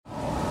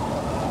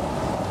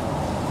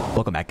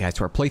Welcome back, guys,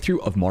 to our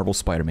playthrough of Marvel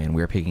Spider-Man.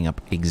 We are picking up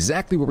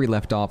exactly where we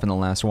left off in the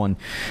last one.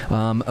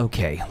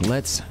 Okay,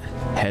 let's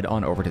head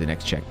on over to the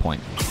next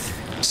checkpoint.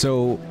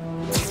 So,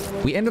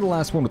 we ended the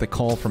last one with a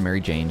call from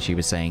Mary Jane. She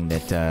was saying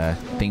that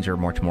things are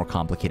much more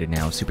complicated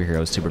now.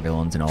 Superheroes,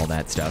 supervillains, and all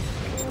that stuff.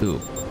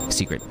 Ooh,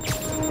 secret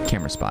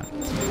camera spot.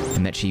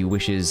 And that she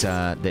wishes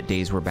that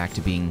days were back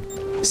to being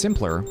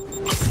simpler,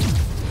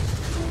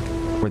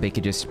 where they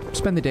could just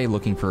spend the day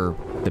looking for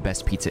the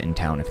best pizza in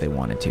town if they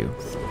wanted to.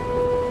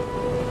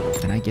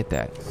 And I get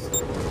that.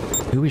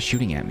 Who is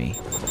shooting at me?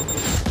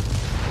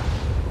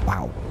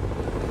 Wow.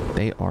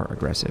 They are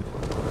aggressive.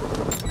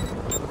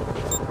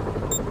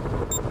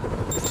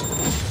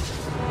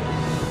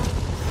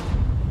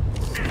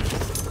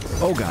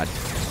 Oh god.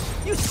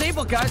 You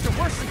Sable guys are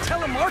worse than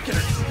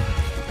telemarketers.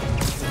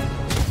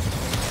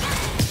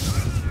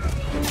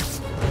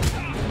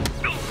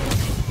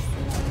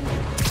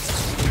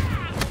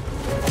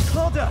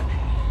 All done.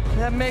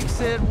 That makes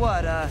it,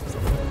 what,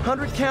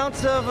 100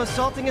 counts of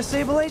assaulting a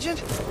Sable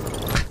agent?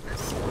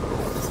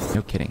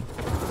 No kidding.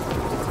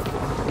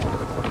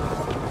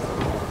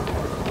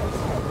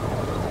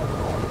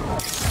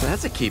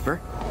 That's a keeper.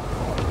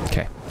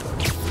 Okay.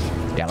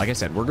 Yeah, like I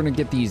said, we're gonna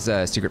get these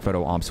secret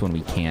photo ops when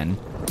we can.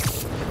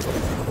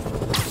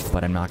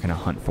 But I'm not gonna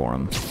hunt for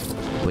them.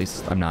 At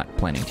least I'm not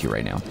planning to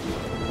right now.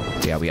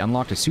 Yeah, we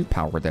unlocked a suit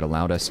power that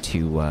allowed us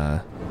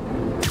to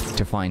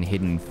find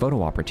hidden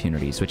photo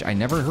opportunities, which I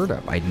never heard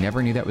of. I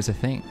never knew that was a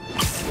thing.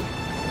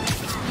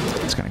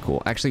 It's kind of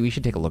cool. Actually, we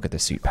should take a look at the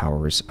suit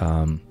powers.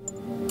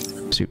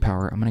 Suit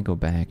power, I'm gonna go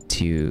back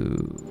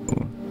to...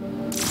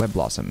 Web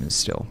Blossom is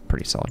still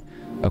pretty solid.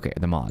 Okay,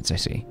 the mods, I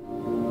see.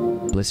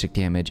 Ballistic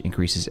damage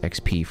increases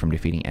XP from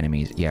defeating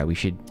enemies. Yeah, we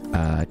should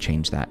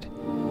change that.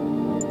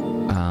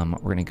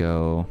 We're gonna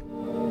go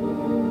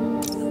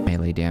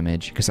melee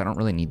damage, because I don't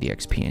really need the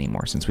XP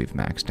anymore since we've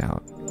maxed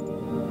out.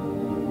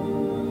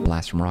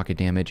 Blast from rocket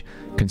damage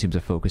consumes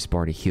a focus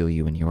bar to heal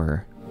you when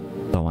you're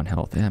low on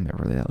health. I'm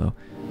never really that low.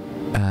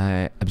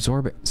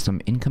 Absorb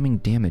some incoming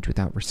damage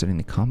without resetting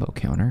the combo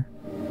counter.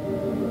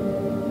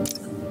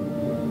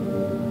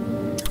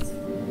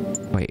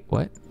 Wait,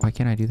 what? Why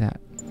can't I do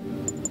that?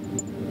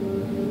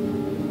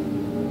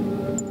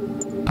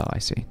 Oh, I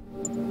see.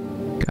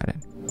 Got it.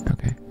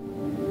 Okay.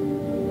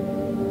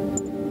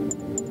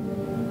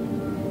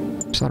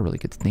 There's a lot of really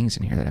good things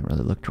in here that I haven't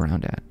really looked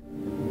around at.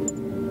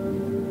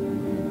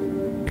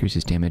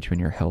 Increases damage when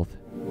your health...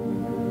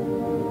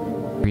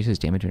 Increases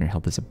damage when your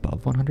health is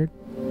above 100?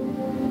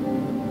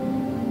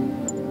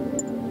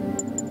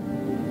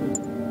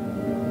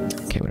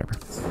 Okay, whatever.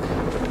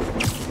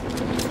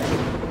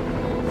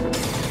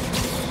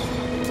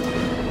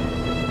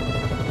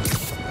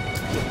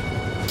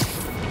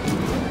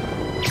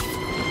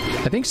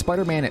 I think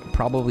Spider-Man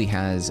probably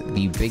has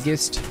the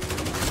biggest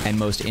and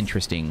most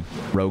interesting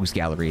rogues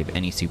gallery of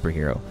any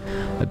superhero.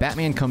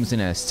 Batman comes in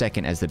a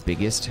second as the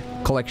biggest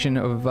collection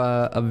of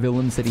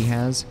villains that he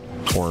has,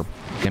 or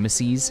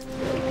nemesis.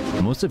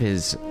 Most of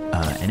his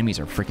enemies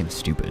are freaking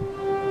stupid.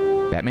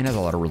 Batman has a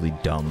lot of really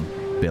dumb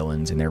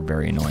villains, and they're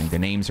very annoying. The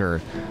names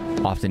are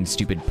often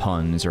stupid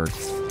puns or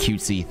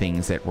cutesy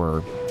things that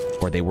were,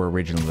 or they were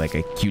originally like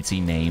a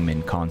cutesy name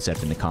and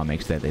concept in the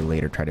comics that they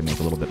later try to make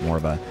a little bit more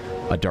of a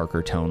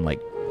darker tone,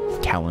 like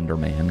Calendar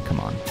Man. Come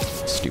on,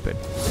 stupid.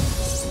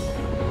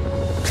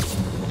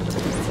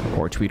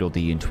 Or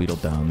Tweedledee and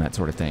Tweedledum, that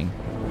sort of thing.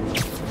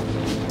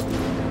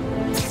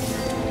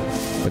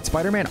 But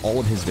Spider-Man, all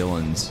of his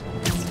villains,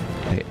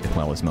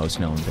 well, his most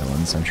known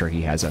villains, I'm sure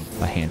he has a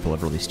handful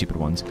of really stupid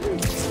ones.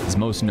 His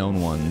most known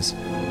ones,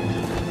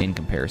 in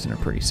comparison, are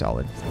pretty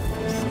solid.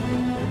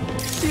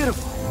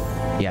 Beautiful.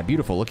 Yeah,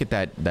 beautiful. Look at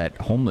that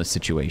homeless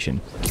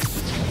situation.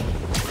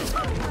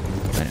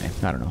 Anyway,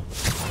 I don't know.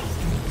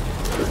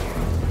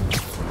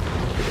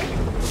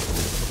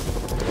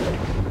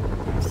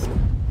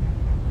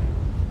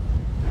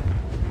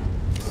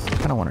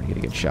 I wanted to get a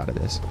good shot of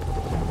this.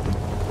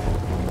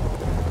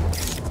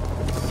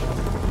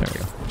 There we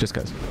go. Just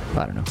because.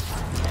 I don't know.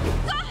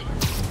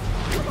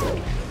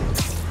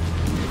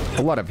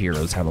 A lot of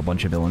heroes have a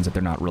bunch of villains that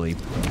they're not really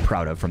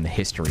proud of from the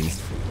history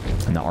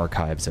and the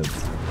archives of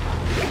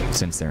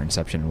since their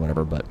inception or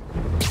whatever, but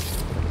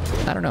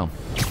I don't know.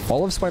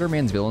 All of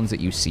Spider-Man's villains that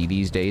you see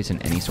these days in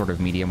any sort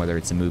of medium, whether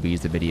it's the movies,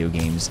 the video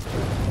games,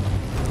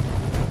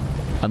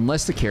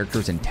 unless the character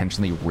is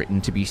intentionally written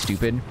to be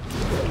stupid,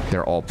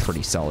 they're all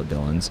pretty solid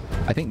villains.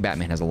 I think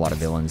Batman has a lot of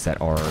villains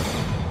that are...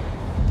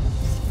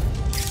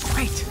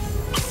 Great.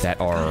 That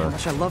are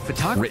I love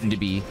photography. written to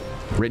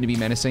be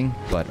menacing,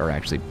 but are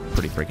actually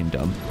pretty freaking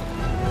dumb.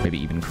 Maybe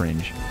even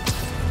cringe.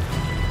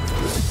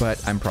 But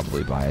I'm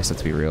probably biased,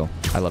 let's be real.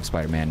 I love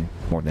Spider-Man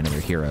more than any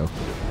other hero.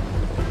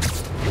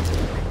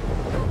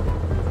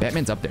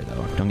 Batman's up there,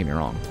 though. Don't get me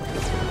wrong.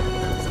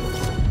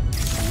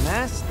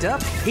 Masked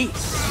up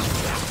piece.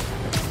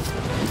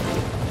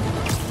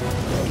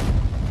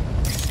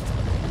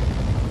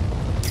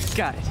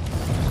 Got it.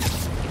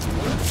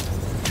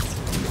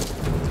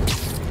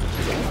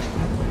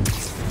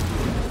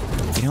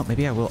 You know,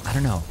 maybe I will. I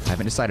don't know. I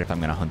haven't decided if I'm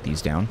going to hunt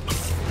these down.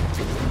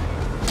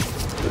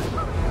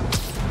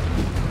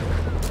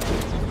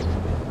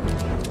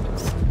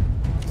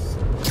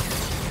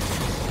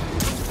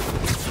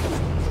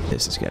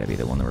 This has got to be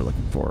the one that we're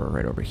looking for,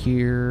 right over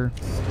here.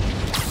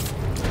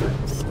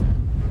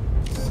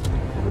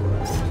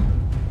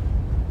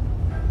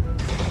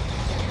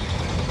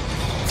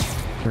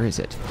 Where is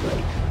it?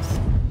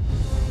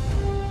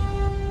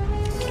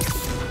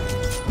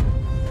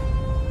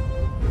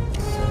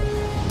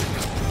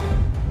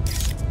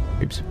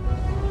 Oops.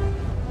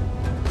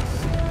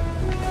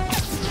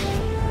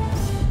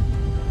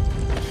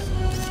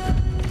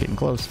 Getting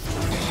close.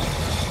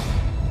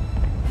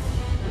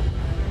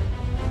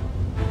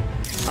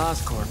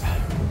 Oscorp.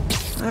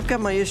 I've got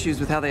my issues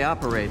with how they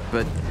operate,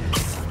 but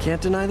can't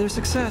deny their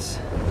success.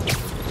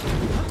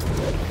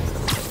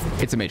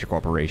 It's a major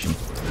corporation.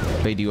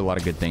 They do a lot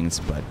of good things,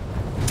 but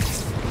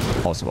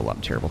also a lot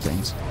of terrible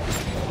things.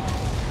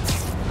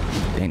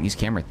 Dang, these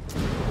camera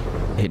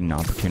hidden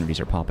opportunities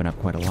are popping up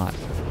quite a lot.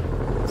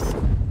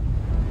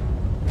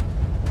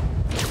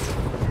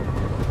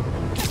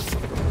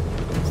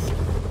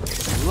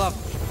 Love.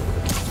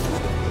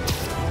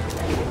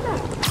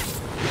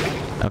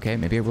 Okay,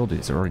 maybe I will do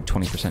this. We're already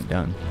 20%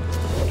 done.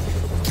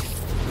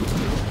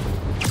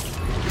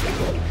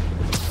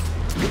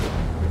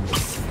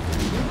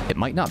 It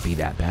might not be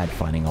that bad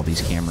finding all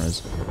these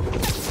cameras.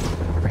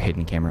 Or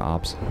hidden camera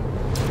ops.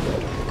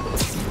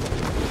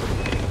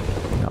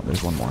 No,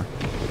 there's one more.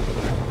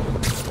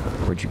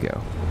 Where'd you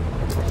go?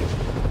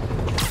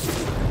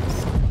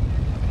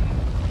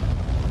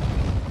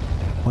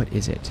 What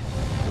is it?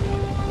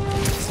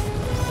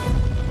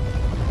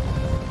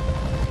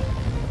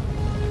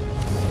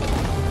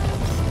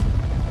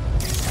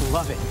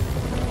 Love it.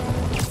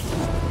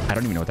 I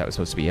don't even know what that was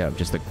supposed to be of.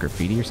 Just the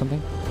graffiti or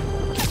something?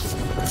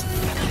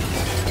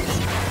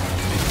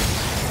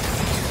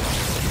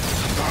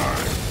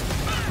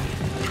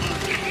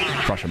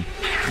 Crush him.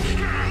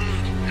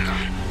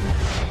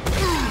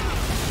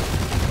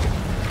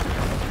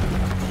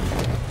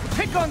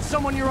 Pick on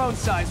someone your own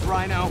size,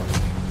 Rhino.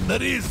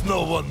 There is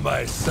no one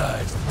my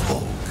size,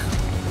 Hulk.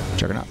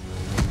 Juggernaut.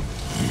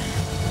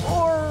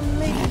 Or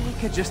maybe we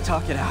could just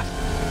talk it out.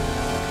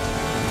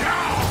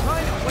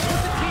 Rhino, what's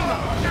with the team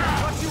up? I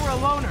thought you were a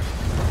loner.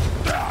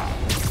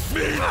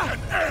 Meat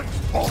and eggs,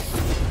 Hulk.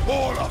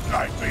 All of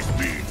life is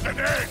meat and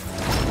eggs.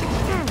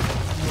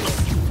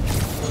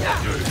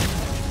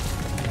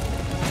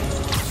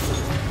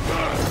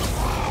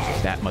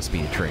 That must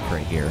be a trick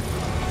right here.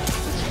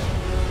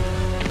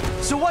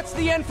 So what's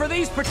the end for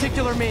these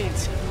particular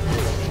means?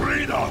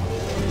 Freedom!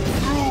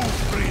 True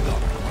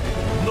freedom!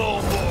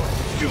 No more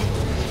you!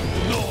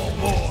 No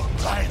more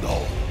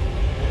Rhino!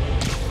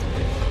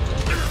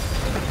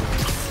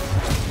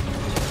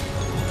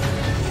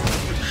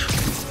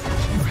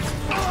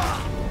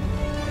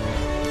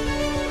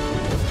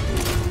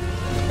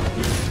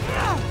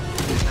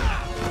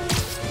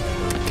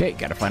 Okay,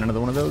 gotta find another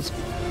one of those.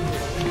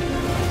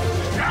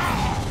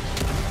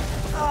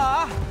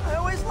 I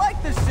always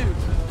liked this suit.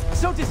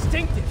 So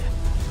distinctive.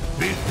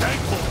 Be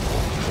thankful!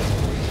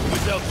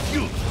 Without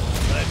you,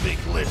 I make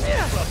less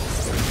trouble.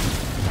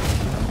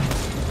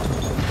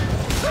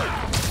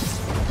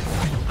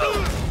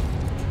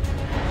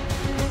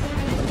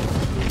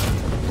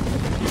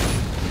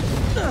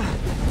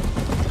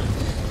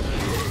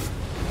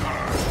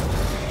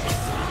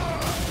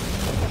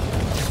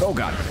 Oh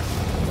god.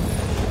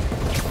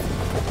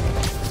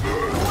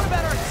 What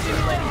about our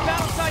simulated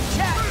battleside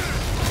chat?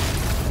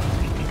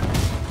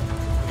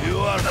 You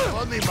are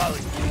funny,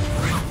 Malinky.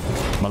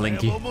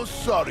 Malinky. I'm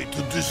almost sorry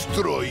to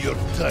destroy your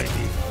tiny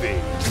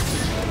face.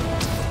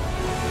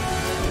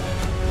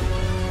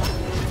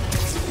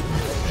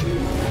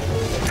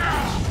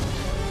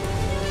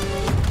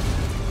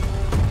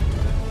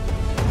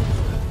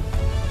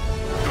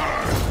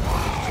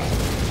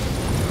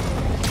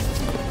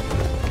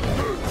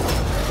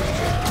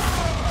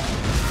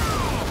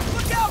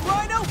 Look out,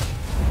 Rhino!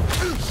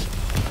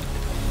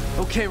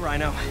 Okay,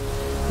 Rhino.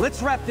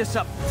 Let's wrap this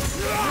up.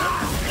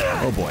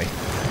 Oh boy.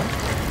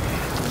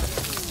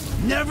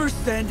 Never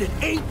send an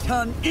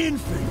 8-ton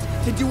infant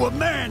to do a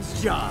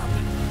man's job.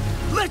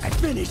 Let's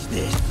finish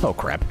this. Oh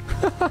crap.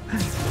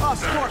 Oh,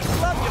 Stork,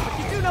 love you, but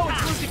you do know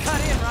it's rude to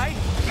cut in, right?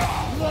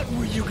 What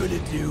were you gonna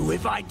do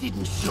if I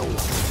didn't show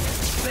up?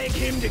 Beg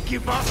him to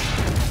give up?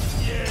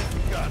 Yes,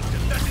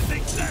 Captain, that is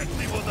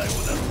exactly what I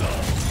would have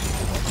done.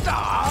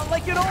 Ah,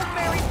 like an old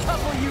married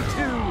couple, you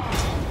two.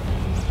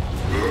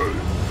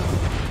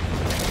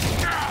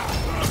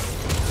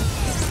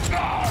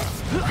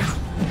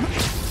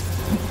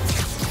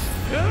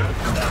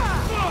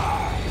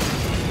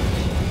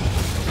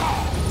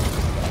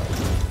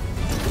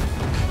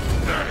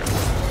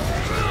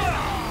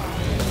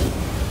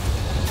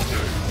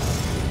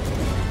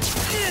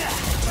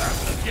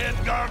 Again,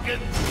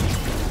 Gargan.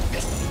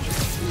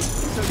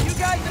 So you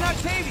guys in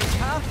Octavius,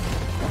 huh?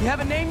 You have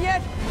a name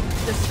yet?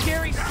 The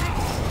Scary Six?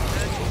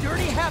 The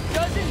Dirty Half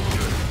Dozen?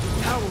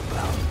 How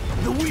about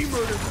the we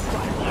murdered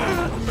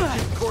spider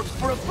corpse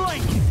for a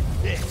blanket?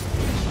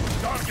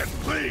 Gargan,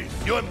 please,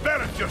 you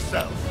embarrass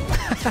yourself.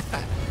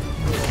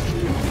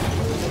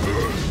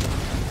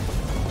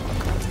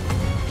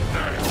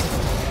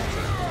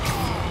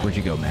 Where'd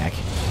you go, Mac?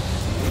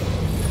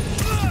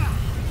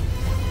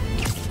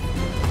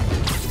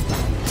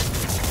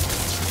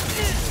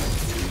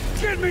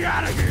 Get me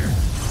out of here!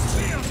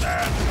 See a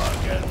man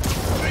again!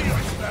 Be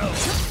yourself!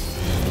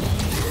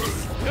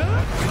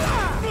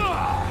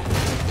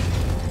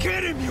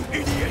 Get him, you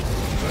idiot!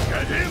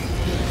 Get him!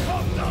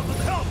 Come down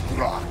and help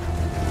Brock!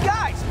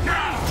 Guys!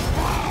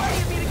 Why do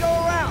you need to go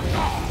around?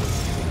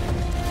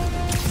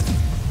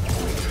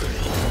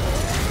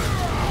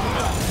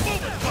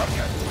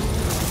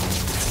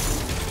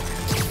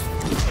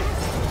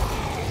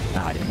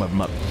 Ah, I didn't whip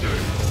him up.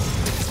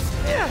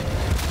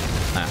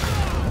 Ah.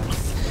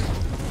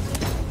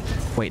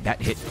 Wait,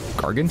 that hit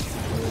Gargan?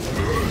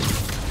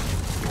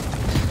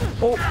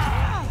 Oh!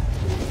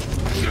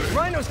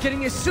 Rhino's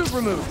getting his suit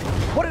removed.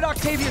 What did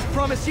Octavius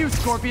promise you,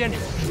 Scorpion?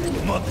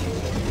 Mother,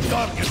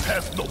 Gargan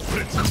has no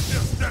prince.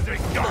 Just as a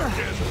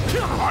Gargan.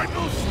 I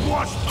will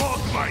squash dog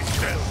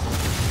myself.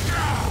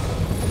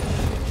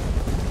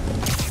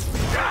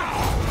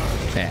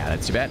 Yeah,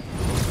 that's too bad.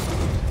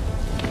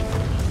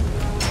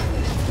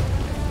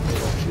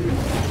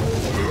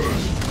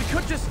 We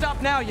could just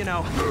stop now, you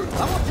know.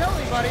 I won't tell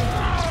anybody.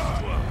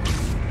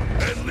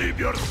 And leave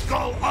your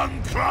skull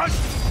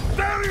uncrushed?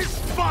 There is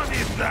fun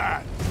in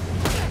that!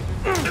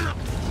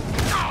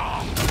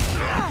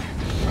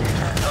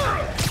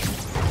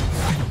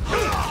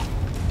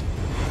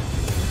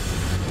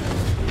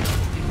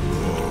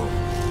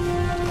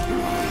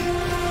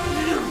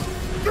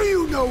 Do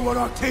you know what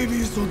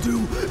Octavius will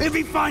do if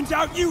he finds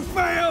out you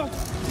failed?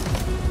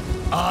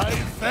 I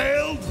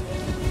failed?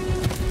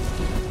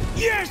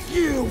 Yes,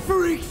 you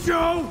freak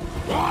show!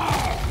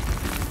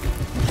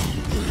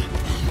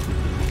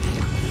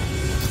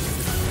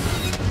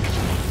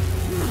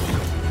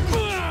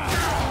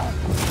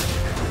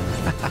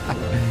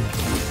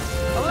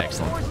 A little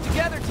Excellent. forced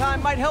together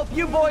time might help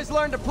you boys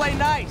learn to play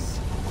nice.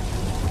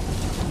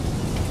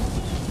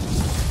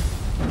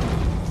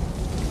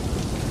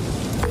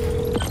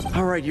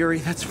 All right, Yuri,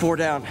 that's 4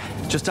 down.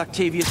 Just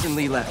Octavius and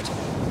Lee left.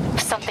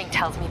 Something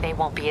tells me they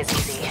won't be as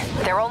easy.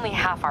 They're only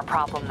half our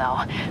problem,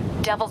 though.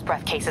 Devil's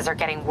Breath cases are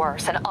getting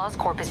worse, and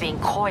Oscorp is being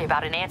coy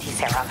about an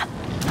anti-serum.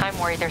 I'm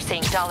worried they're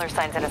seeing dollar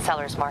signs in a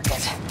seller's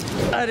market.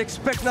 I'd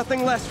expect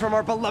nothing less from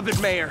our beloved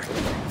mayor.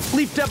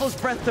 Leave Devil's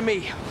Breath to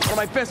me. One of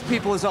my best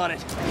people is on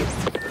it.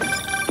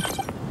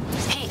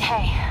 Pete,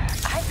 hey.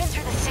 I've been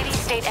through the city,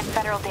 state, and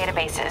federal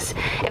databases.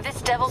 If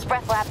this Devil's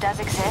Breath lab does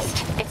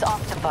exist, it's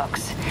off the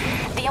books.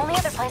 The only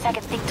other place I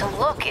can think to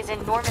look is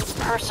in Norman's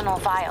personal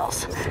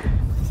files.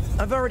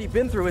 I've already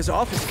been through his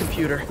office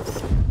computer.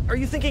 Are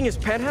you thinking his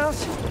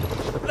penthouse?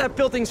 That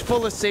building's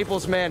full of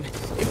Sable's men.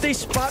 If they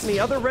spot me,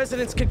 other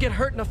residents could get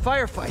hurt in a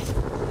firefight.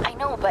 I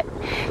know, but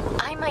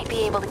I might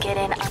be able to get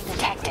in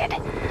undetected.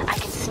 I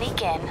can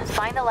sneak in,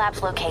 find the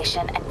lab's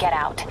location, and get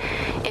out.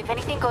 If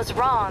anything goes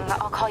wrong,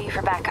 I'll call you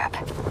for backup.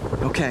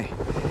 Okay.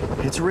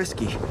 It's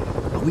risky,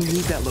 but we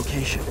need that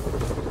location.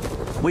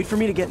 Wait for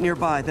me to get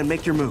nearby, then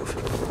make your move.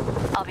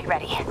 I'll be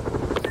ready.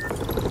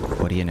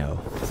 What do you know?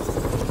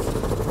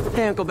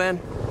 Hey, Uncle Ben.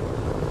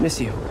 Miss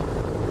you.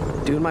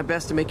 Doing my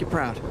best to make you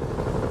proud.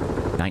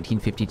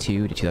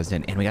 1952 to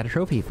 2010, and we got a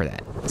trophy for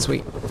that.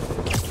 Sweet.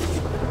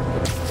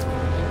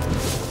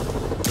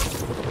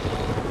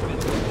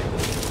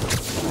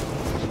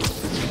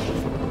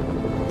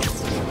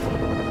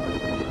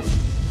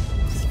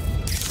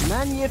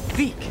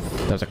 Magnifique.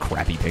 That was a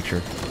crappy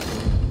picture.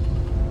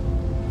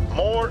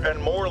 More and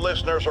more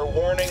listeners are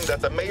warning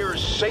that the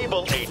mayor's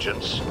Sable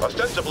agents,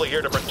 ostensibly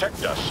here to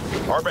protect us,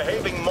 are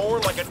behaving more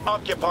like an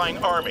occupying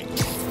army.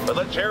 But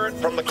let's hear it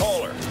from the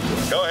caller.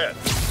 Go ahead.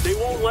 They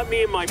won't let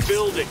me in my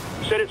building.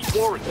 Said it's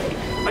quarantined.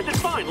 I said,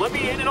 fine, let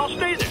me in and I'll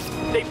stay there.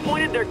 They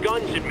pointed their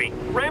guns at me,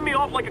 ran me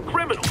off like a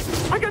criminal.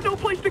 I got no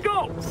place to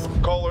go.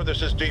 Caller,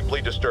 this is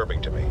deeply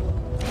disturbing to me.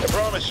 I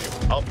promise you,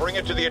 I'll bring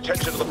it to the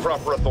attention of the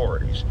proper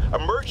authorities.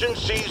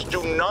 Emergencies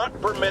do not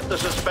permit the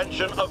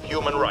suspension of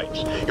human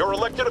rights. Your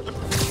elected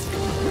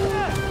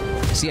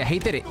See, I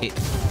hate that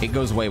it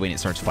goes away when it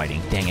starts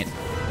fighting. Dang it.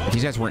 If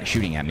these guys weren't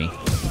shooting at me,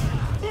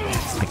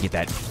 I get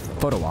that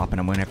photo op and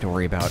I'm going to have to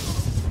worry about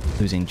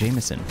losing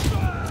Jameson.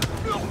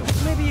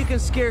 Maybe you can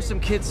scare some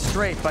kids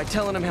straight by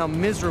telling them how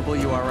miserable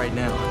you are right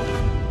now.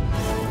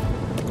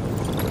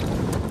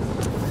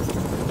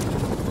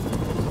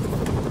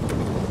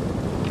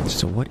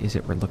 So what is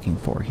it we're looking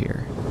for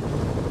here?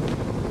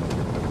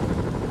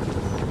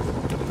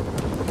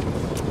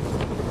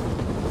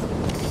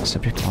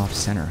 Subject off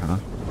center, huh?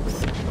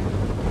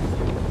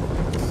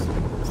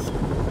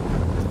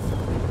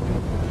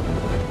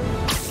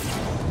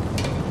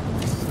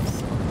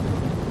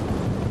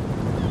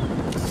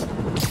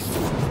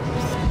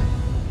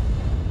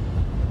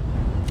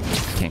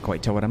 Can't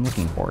quite tell what I'm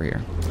looking for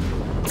here.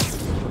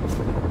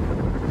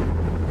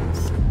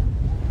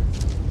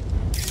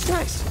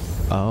 Nice.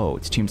 Oh,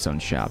 it's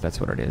Tombstone's shop. That's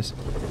what it is.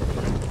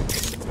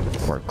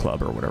 Or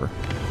club or whatever.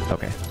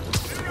 Okay.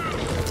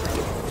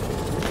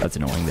 That's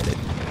annoying that it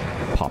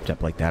popped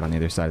up like that on the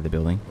other side of the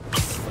building.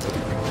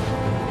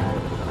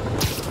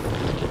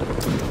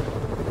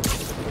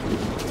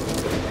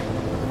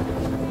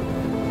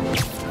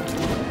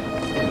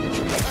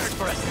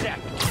 For a sec.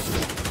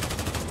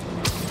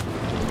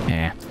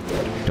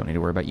 Don't need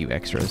to worry about you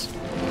extras.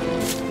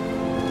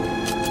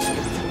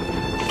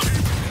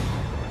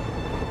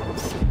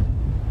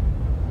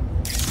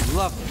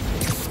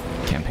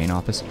 main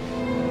office.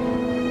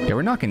 Yeah,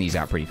 we're knocking these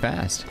out pretty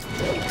fast.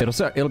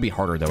 It'll be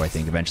harder, though, I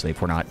think, eventually,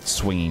 if we're not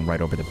swinging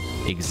right over the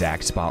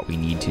exact spot we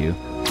need to.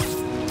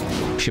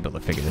 Should be able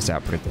to figure this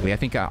out pretty quickly. I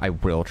think I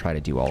will try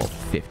to do all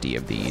 50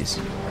 of these.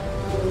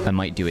 I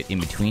might do it in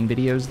between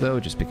videos, though,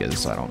 just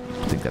because I don't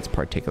think that's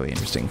particularly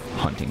interesting,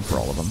 hunting for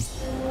all of them.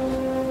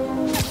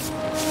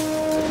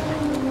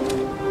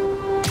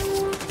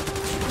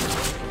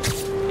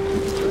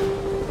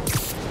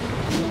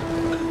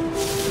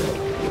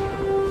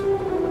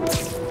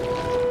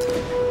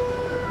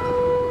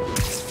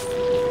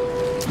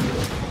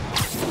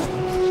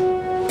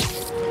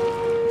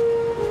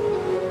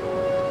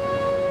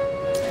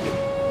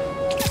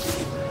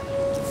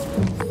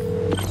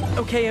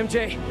 Okay,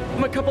 MJ.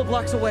 I'm a couple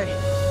blocks away.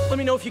 Let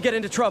me know if you get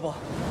into trouble.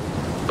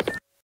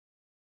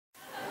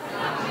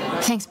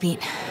 Thanks, Pete.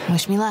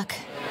 Wish me luck.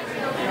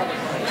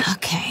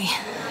 Okay.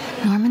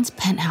 Norman's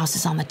penthouse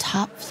is on the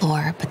top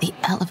floor, but the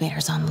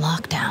elevator's on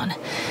lockdown.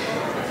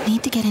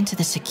 Need to get into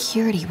the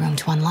security room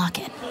to unlock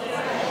it.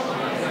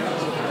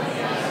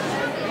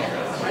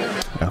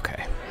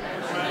 Okay.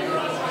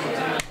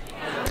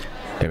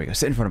 There we go.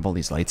 Sit in front of all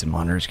these lights and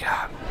monitors.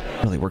 God,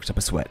 really works up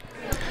a sweat.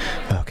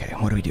 Okay,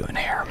 what are we doing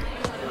here?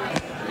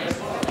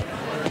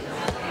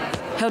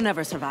 He'll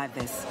never survive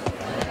this.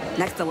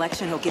 Next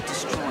election, he'll get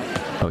destroyed.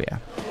 Oh, yeah.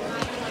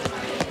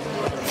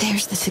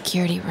 There's the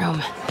security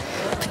room.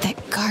 But that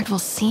guard will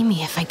see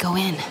me if I go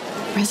in.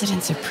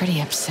 Residents are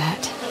pretty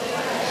upset.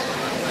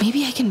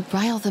 Maybe I can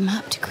rile them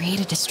up to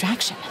create a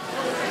distraction.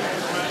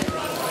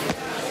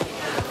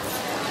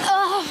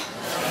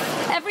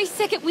 Every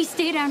second we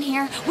stay down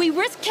here, we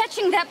risk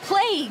catching that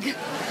plague.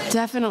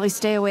 Definitely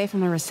stay away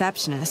from the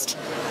receptionist.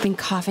 Been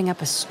coughing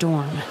up a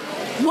storm.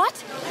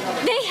 What?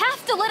 They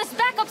have to let us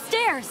back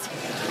upstairs.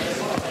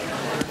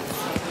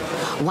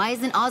 Why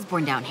isn't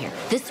Osborn down here?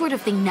 This sort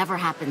of thing never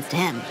happens to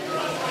him.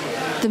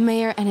 The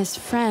mayor and his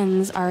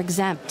friends are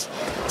exempt.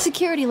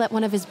 Security let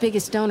one of his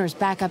biggest donors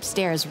back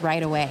upstairs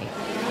right away.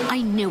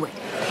 I knew it.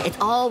 It's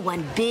all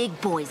one big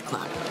boys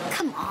club.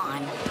 Come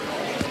on.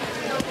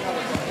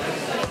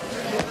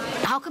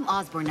 How come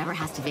Osborn never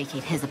has to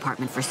vacate his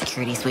apartment for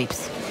security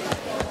sweeps?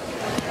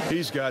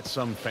 He's got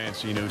some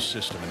fancy new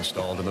system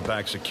installed in the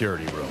back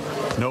security room.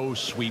 No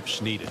sweeps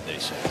needed, they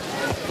say.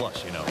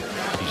 Plus, you know,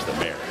 he's the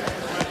mayor.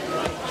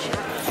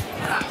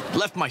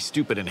 Left my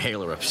stupid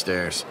inhaler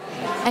upstairs.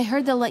 I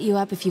heard they'll let you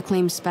up if you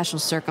claim special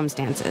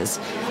circumstances.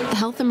 A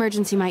health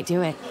emergency might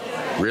do it.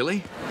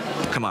 Really?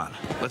 Come on,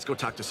 let's go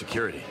talk to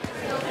security.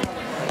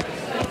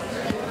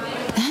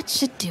 That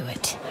should do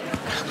it.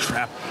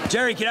 Crap.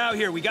 Jerry, get out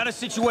here. We got a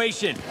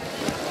situation.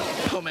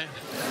 Oh, man.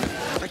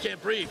 I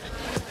can't breathe.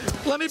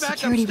 Let me back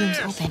Security upstairs.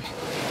 room's open.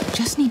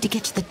 Just need to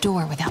get to the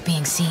door without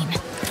being seen.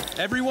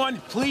 Everyone,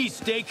 please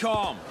stay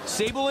calm.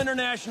 Sable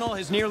International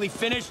has nearly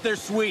finished their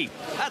sweep.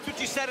 That's what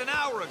you said an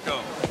hour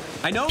ago.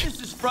 I know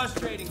this is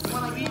frustrating,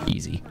 but...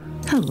 Easy.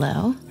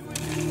 Hello.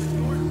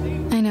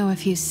 I know a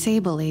few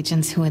Sable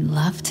agents who would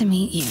love to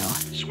meet you.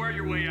 Swear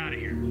your way out of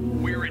here.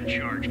 We're in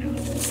charge now.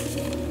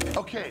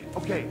 Okay,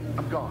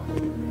 I'm gone.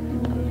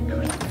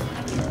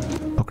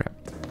 Okay.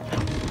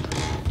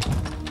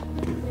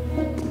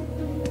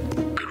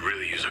 Could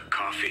really use a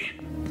coffee.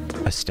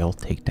 A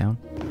stealth takedown?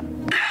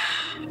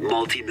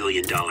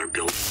 Multi-million-dollar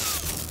bill.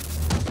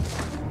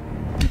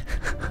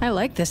 I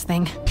like this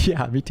thing.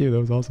 Yeah, me too. That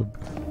was awesome.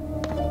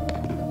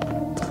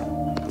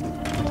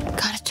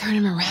 Gotta turn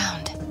him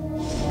around.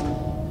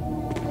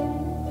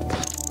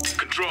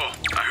 Control,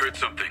 I heard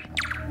something.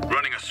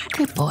 Running a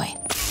Good boy.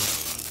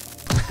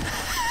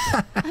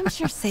 I'm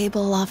sure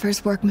Sable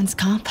offers workman's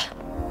comp.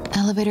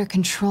 Elevator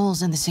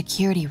controls in the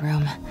security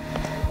room.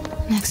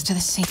 Next to the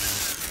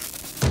safe.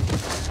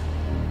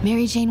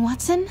 Mary Jane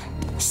Watson?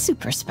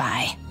 Super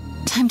spy.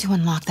 Time to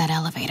unlock that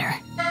elevator.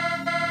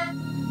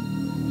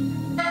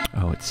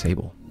 Oh, it's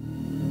Sable.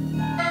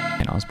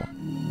 And Osborn.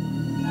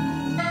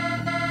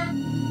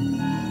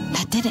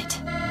 That did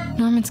it.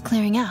 Norman's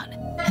clearing out,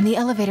 and the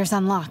elevator's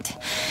unlocked.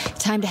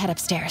 Time to head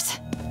upstairs.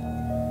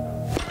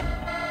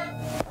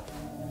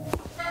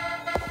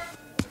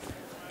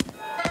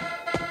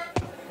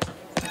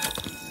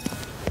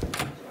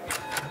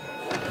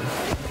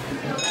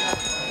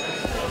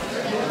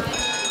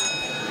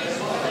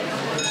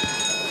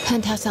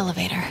 Penthouse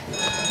elevator.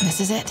 This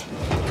is it.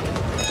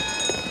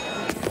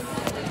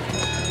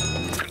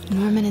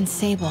 Norman and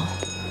Sable,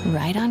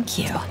 right on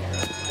cue.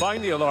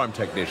 Find the alarm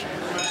technician.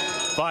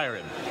 Fire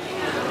him.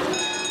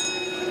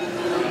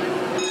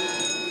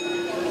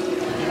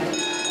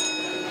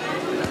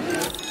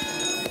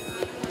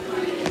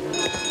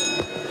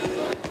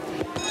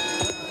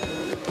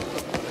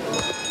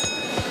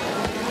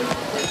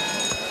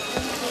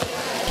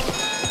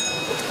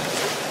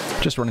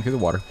 Just running through the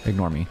water.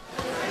 Ignore me.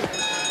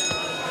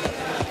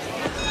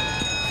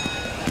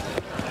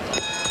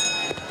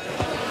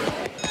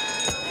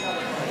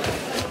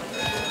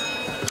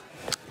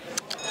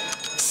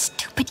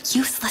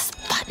 Useless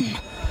button.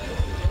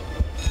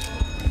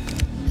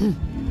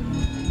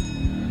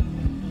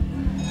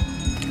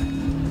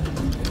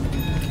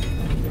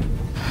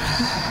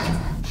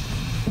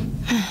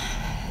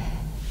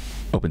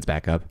 Opens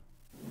back up.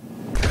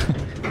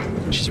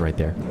 She's right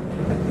there.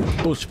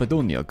 Do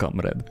svidonia,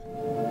 comrade.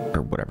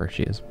 Or whatever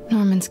she is.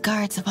 Norman's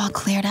guards have all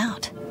cleared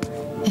out.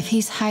 If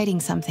he's hiding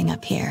something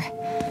up here,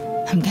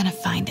 I'm gonna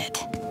find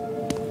it.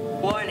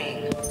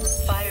 Warning.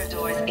 Fire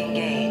doors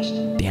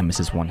engaged. Damn,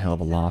 this is one hell of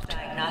a loft.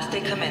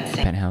 Diagnostic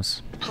commencing.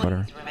 Penthouse.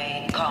 Whatever. Please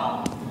remain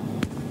calm.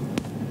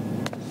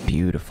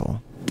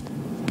 Beautiful.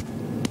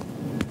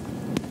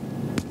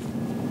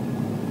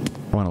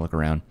 I want to look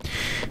around.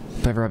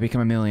 If ever I become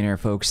a millionaire,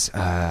 folks,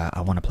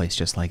 I want a place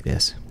just like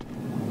this.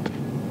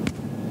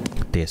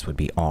 This would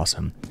be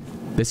awesome.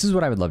 This is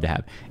what I would love to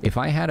have. If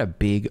I had a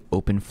big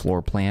open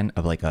floor plan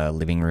of like a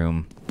living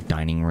room,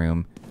 dining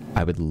room,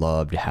 I would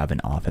love to have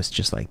an office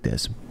just like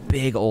this.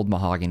 Big old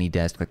mahogany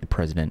desk like the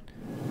president.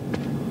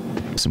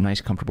 Some nice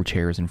comfortable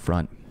chairs in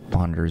front,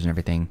 monitors and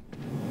everything.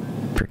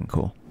 Freaking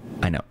cool.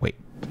 I know, wait.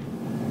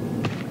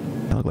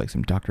 That looked like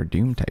some Dr.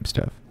 Doom type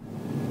stuff.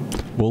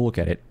 We'll look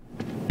at it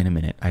in a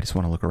minute. I just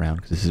want to look around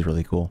because this is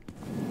really cool.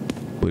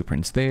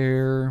 Blueprints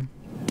there.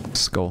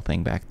 Skull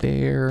thing back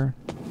there.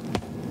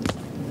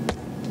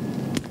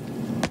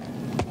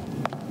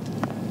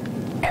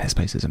 Yeah, this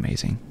place is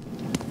amazing.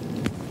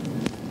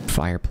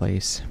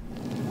 Fireplace.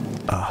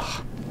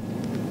 Ugh.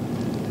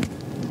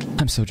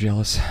 I'm so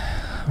jealous.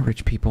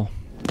 Rich people.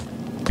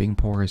 Being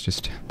poor is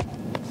just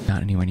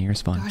not anywhere near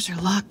as fun. Doors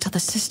are locked till the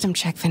system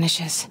check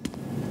finishes.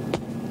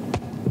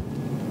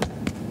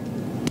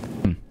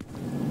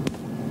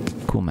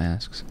 Cool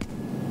masks.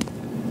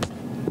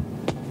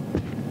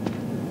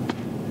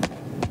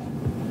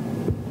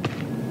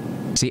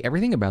 See,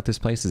 everything about this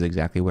place is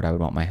exactly what I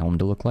would want my home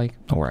to look like,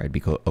 or I'd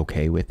be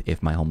okay with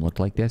if my home looked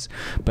like this.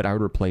 But I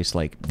would replace,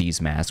 like,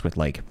 these masks with,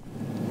 like,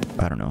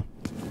 I don't know,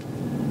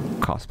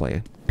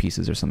 cosplay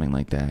pieces or something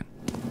like that.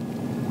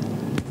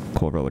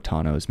 Yuriko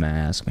Watanabe's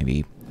mask,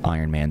 maybe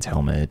Iron Man's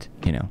helmet,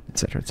 you know,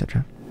 etc.,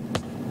 etc.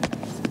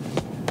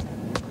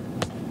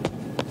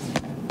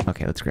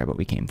 Okay, let's grab what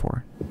we came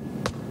for.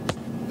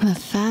 The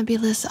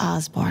fabulous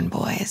Osborn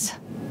boys.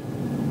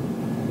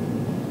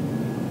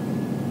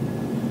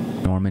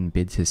 Norman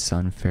bids his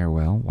son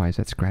farewell. Why is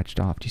that scratched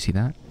off? Do you see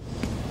that?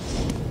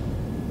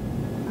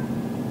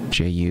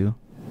 J.U.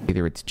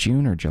 Either it's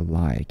June or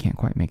July. I can't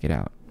quite make it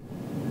out.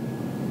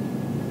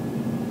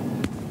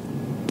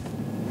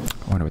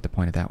 I wonder what the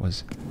point of that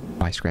was.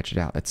 Why scratch it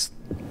out? That's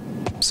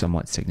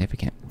somewhat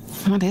significant.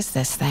 What is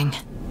this thing?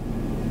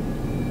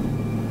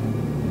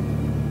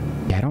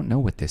 Yeah, I don't know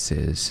what this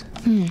is.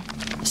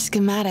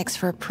 Schematics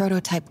for a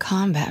prototype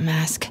combat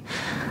mask.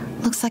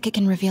 Looks like it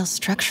can reveal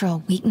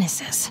structural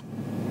weaknesses.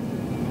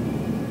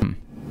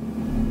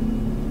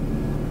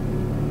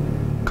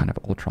 Kind of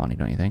Ultron-y,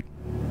 don't you think?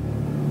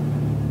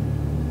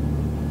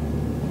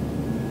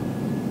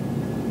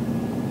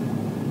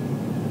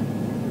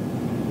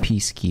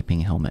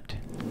 Peacekeeping helmet.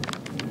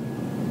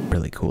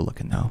 Really cool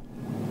looking, though.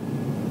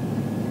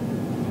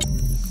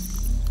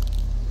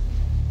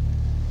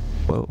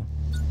 Whoa.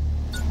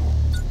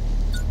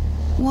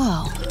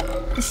 Whoa.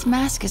 This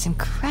mask is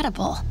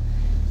incredible.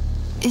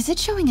 Is it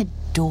showing a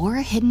door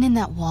hidden in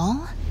that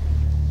wall?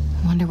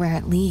 Wonder where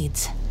it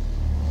leads.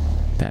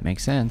 That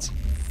makes sense.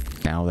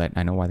 Now that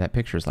I know why that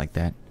picture's like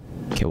that.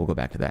 Okay, we'll go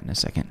back to that in a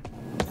second.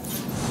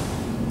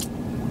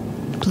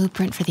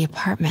 Blueprint for the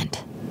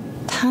apartment.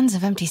 Tons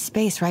of empty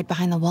space right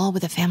behind the wall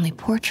with a family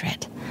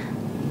portrait.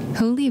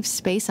 Who leaves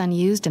space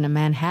unused in a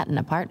Manhattan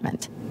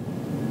apartment?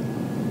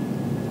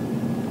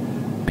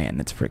 Man,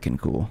 that's freaking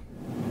cool.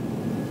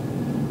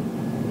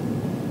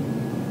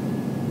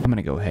 I'm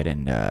gonna go ahead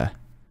and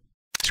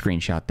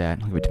screenshot that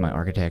and give it to my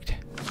architect.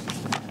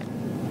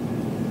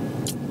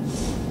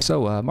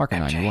 So,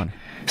 Marcanine, you won.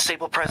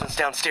 Sable presence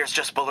downstairs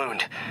just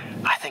ballooned.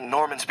 I think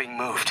Norman's being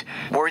moved.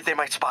 Worried they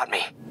might spot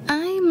me.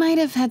 I might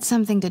have had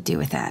something to do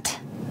with that.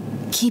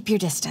 Keep your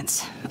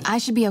distance. I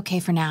should be okay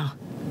for now.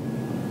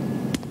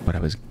 What I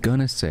was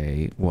gonna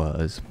say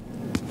was,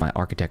 my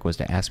architect was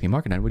to ask me,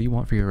 Marcanine, what do you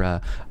want for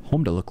your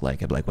home to look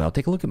like? I'd be like, well,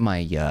 take a look at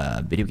my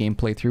video game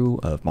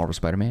playthrough of Marvel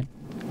Spider-Man.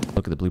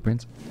 Look at the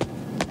blueprints.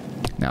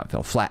 Now, it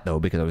fell flat, though,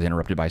 because I was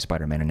interrupted by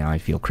Spider-Man, and now I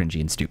feel cringy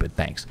and stupid.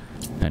 Thanks.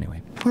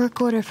 Anyway.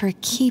 Work order for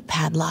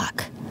keypad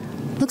lock.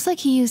 Looks like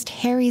he used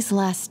Harry's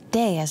last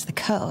day as the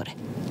code.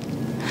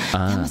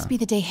 That must be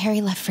the day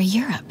Harry left for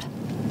Europe.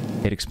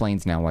 It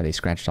explains now why they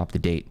scratched off the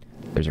date.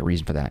 There's a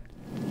reason for that.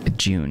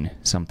 June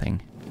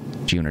something.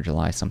 June or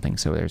July something,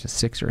 so there's a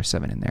 6 or a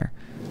 7 in there.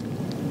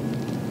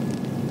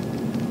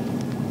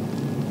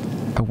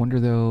 I wonder,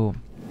 though,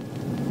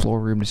 floor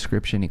room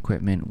description,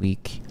 equipment,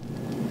 week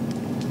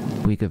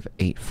of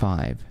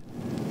 8/5.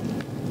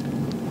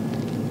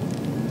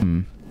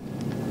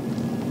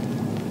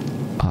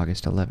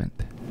 August 11th.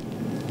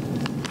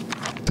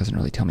 Doesn't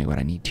really tell me what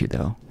I need to,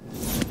 though.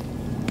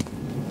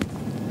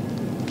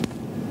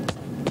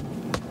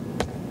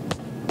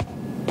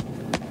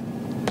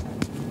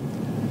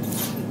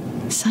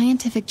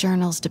 Scientific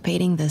journals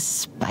debating the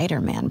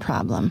Spider-Man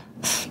problem.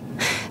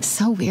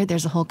 So weird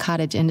there's a whole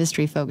cottage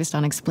industry focused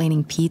on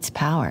explaining Pete's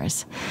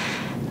powers.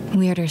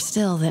 Weirder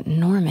still that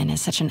Norman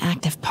is such an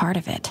active part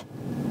of it.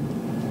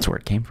 That's where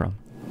it came from.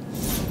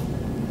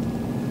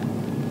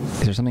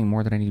 Is there something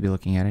more that I need to be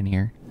looking at in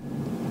here?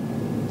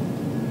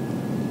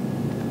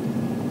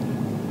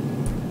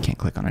 Can't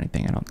click on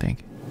anything, I don't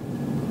think.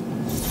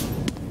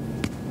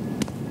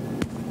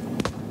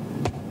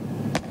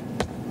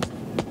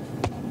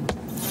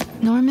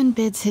 Norman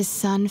bids his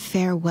son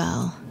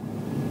farewell.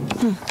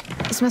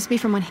 This must be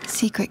from one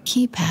secret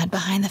keypad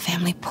behind the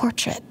family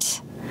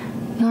portrait.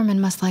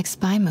 Norman must like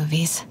spy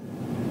movies.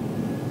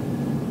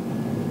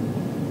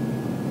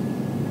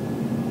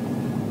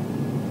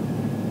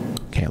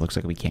 Okay, it looks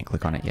like we can't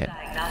click on it yet.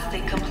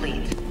 Diagnostic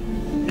complete.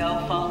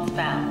 No faults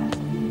found.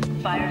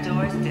 Fire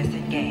doors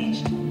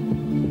disengaged.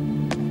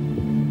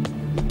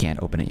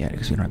 Can't open it yet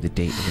because we don't have the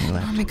date of any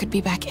left. Norman could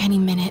be back any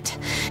minute.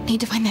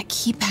 Need to find that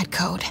keypad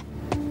code.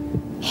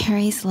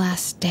 Harry's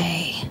last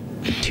day.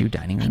 2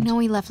 dining rooms? I know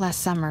he left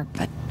last summer,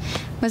 but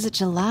was it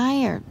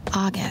July or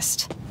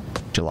August?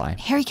 July.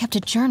 Harry kept a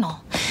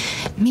journal.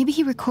 Maybe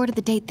he recorded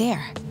the date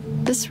there.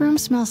 This room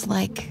smells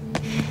like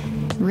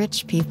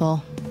rich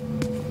people.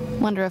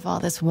 Wonder if all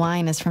this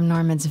wine is from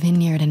Norman's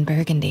vineyard in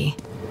Burgundy.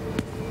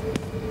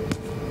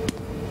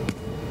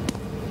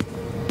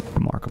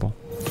 Remarkable.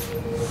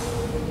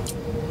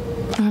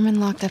 Norman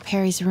locked up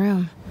Harry's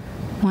room,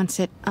 wants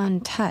it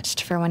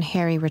untouched for when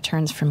Harry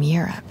returns from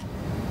Europe.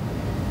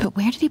 But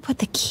where did he put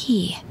the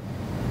key?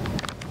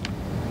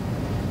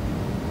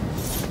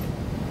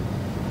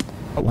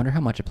 I wonder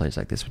how much a place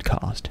like this would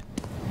cost.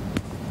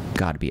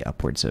 Gotta be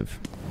upwards of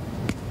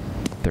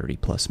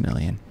 30+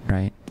 million,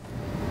 right?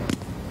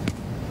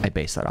 I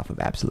base that off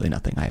of absolutely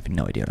nothing. I have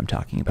no idea what I'm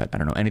talking about. I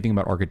don't know anything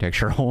about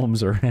architecture,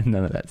 homes, or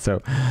none of that,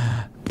 so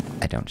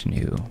I don't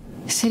know.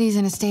 The city's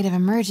in a state of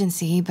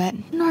emergency, but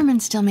Norman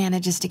still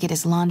manages to get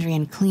his laundry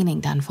and cleaning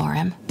done for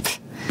him.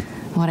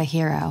 What a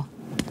hero.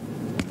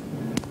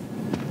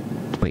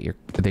 Wait,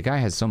 the guy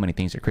has so many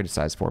things to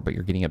criticize for, but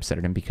you're getting upset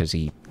at him because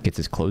he gets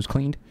his clothes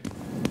cleaned?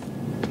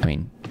 I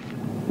mean,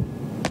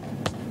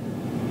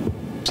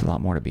 there's a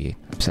lot more to be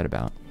upset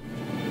about.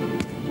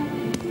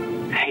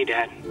 Hey,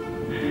 Dad.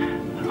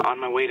 On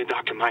my way to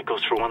Dr.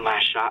 Michael's for one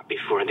last shot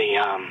before the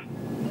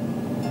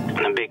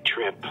big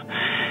trip.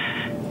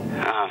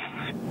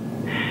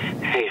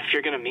 Hey, if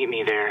you're gonna meet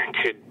me there,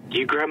 could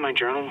you grab my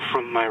journal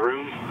from my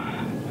room?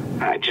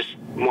 I just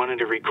wanted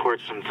to record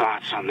some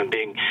thoughts on the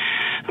big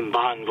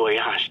Bon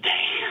Voyage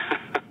day.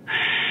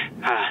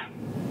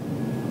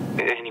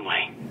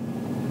 Anyway.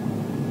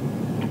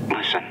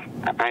 Listen,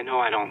 I know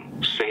I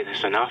don't say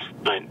this enough,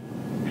 but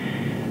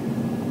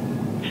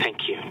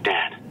thank you,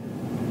 Dad.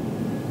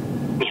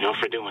 You know,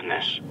 for doing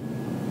this.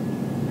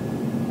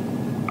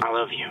 I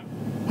love you.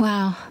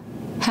 Wow.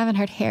 Haven't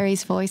heard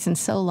Harry's voice in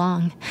so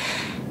long.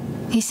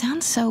 He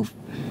sounds so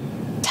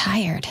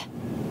tired.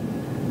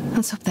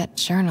 Let's hope that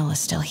journal is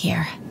still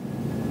here.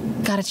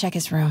 Gotta check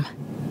his room.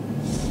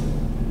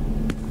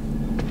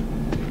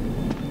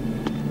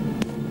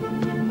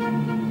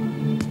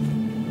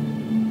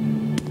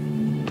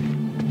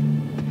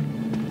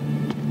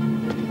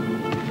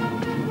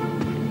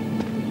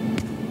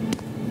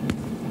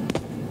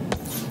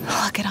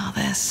 Look at all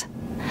this.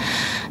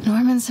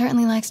 Norman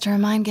certainly likes to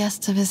remind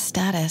guests of his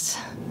status.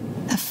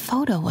 A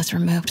photo was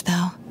removed,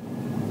 though.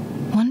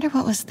 Wonder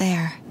what was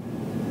there.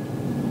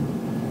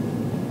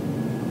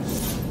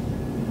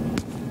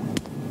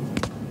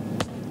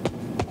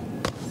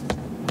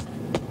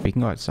 We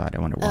can go outside, I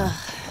wonder why.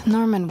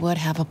 Norman would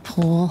have a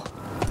pool.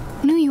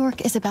 New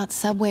York is about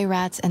subway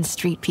rats and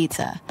street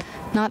pizza,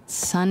 not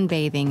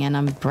sunbathing and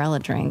umbrella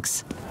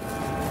drinks.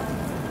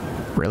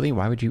 Really?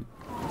 Why would you...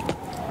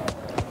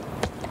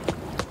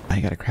 I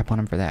gotta crap on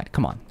him for that.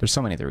 Come on, there's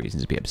so many other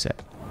reasons to be upset.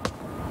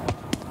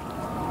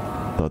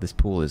 Although this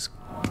pool is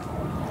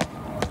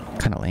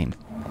kind of lame.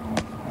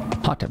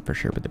 Hot tub for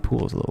sure, but the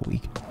pool is a little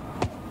weak.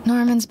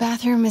 Norman's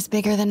bathroom is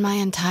bigger than my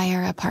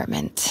entire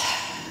apartment.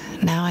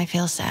 Now I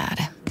feel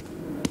sad.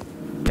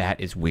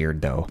 That is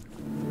weird, though.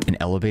 An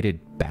elevated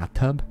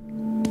bathtub?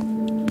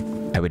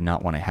 I would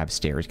not want to have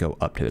stairs go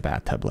up to the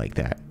bathtub like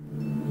that.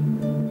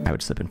 I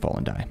would slip and fall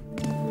and die.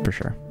 For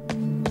sure.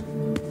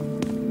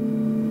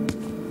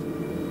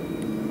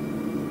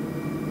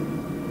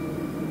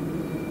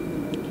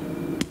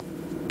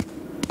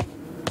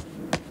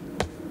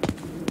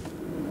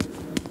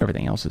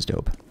 Everything else is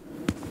dope.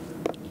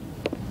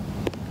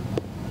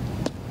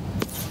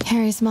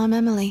 Harry's mom,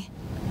 Emily.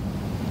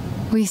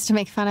 We used to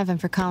make fun of him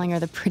for calling her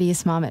the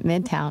prettiest mom at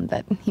Midtown,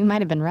 but he might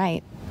have been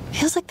right.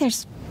 Feels like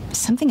there's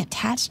something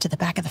attached to the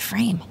back of the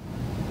frame.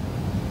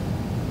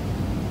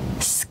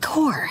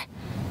 Score!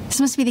 This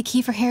must be the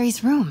key for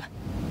Harry's room.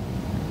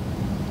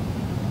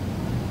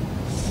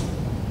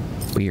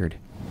 Weird.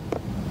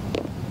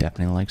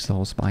 Definitely likes the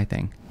whole spy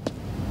thing.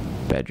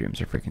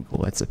 Bedrooms are freaking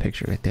cool. That's the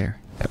picture right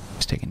there that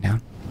was taken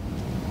down.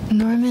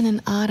 Norman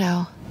and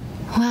Otto.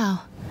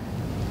 Wow.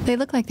 They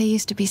look like they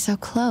used to be so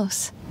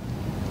close.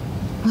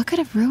 What could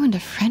have ruined a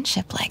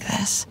friendship like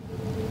this?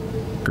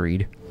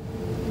 Greed.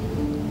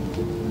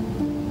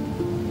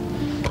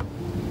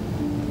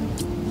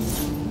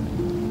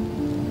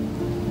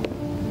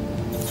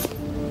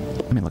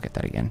 Let me look at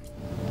that again.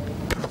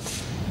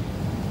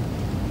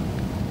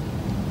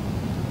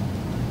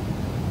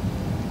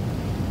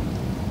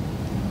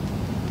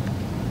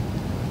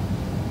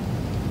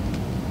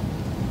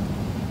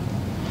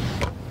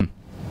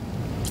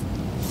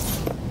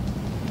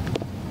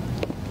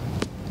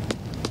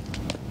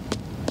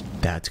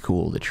 that's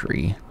cool, the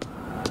tree.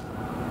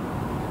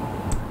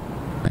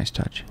 Nice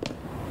touch.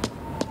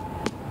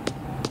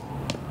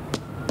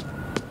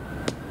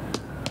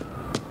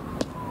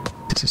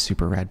 It's a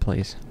super rad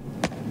place.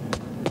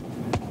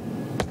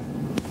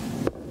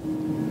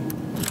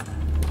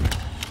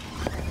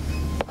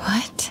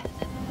 What?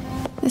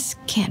 This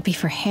can't be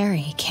for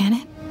Harry, can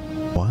it?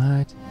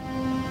 What?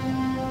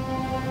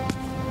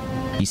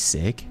 He's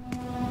sick?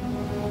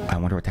 I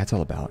wonder what that's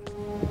all about.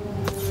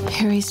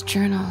 Harry's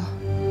journal.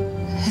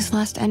 His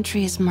last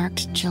entry is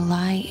marked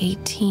July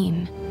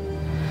 18.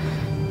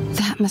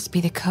 That must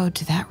be the code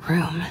to that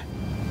room.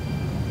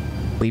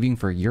 Leaving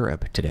for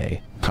Europe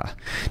today. Huh.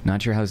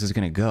 Not sure how this is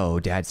gonna go.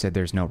 Dad said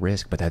there's no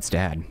risk, but that's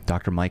Dad.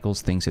 Dr.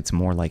 Michaels thinks it's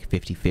more like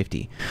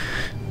 50-50.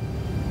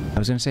 I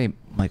was gonna say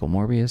Michael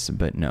Morbius,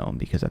 but no,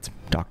 because that's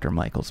Dr.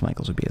 Michaels.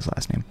 Michaels would be his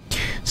last name.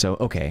 So,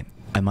 okay,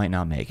 I might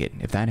not make it.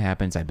 If that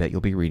happens, I bet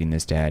you'll be reading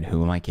this, Dad.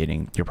 Who am I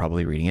kidding? You're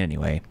probably reading it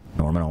anyway.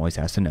 Norman always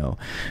has to know.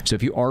 So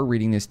if you are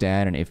reading this,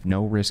 Dad, and if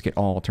no risk at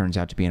all turns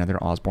out to be another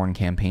Osborn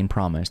campaign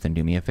promise, then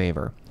do me a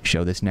favor.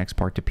 Show this next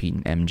part to Pete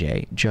and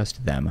MJ.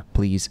 Just them.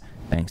 Please.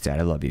 Thanks, Dad.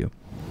 I love you.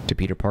 To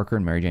Peter Parker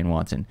and Mary Jane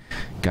Watson.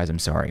 Guys, I'm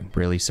sorry.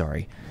 Really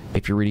sorry.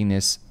 If you're reading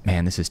this,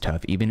 man, this is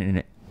tough. Even in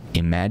an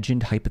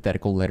imagined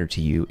hypothetical letter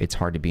to you, it's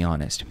hard to be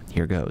honest.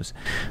 Here goes.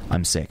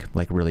 I'm sick.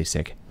 Like, really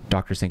sick.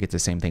 Doctors think it's the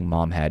same thing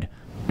Mom had.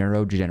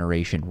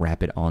 Neurodegeneration,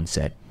 rapid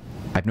onset.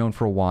 I've known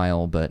for a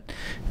while, but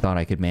thought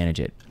I could manage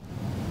it.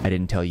 I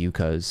didn't tell you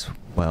because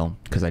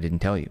I didn't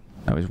tell you.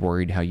 I was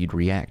worried how you'd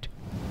react.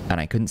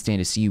 And I couldn't stand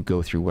to see you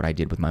go through what I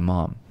did with my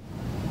mom.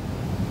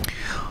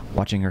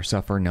 Watching her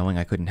suffer, knowing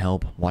I couldn't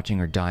help, watching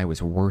her die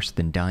was worse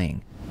than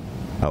dying.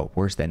 Oh,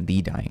 worse than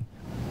the dying.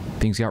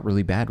 Things got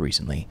really bad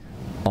recently.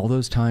 All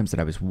those times that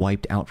I was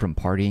wiped out from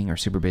partying or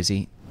super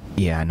busy.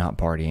 Yeah, not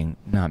partying,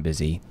 not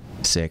busy,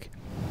 sick.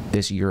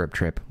 This Europe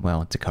trip,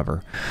 well, it's a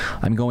cover.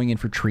 I'm going in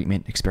for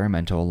treatment,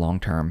 experimental,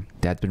 long-term.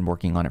 Dad's been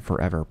working on it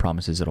forever,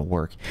 promises it'll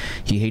work.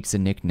 He hates the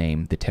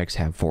nickname the techs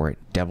have for it,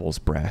 Devil's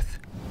Breath.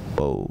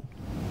 Whoa.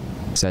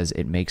 Says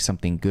it makes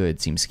something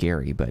good seem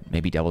scary, but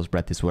maybe Devil's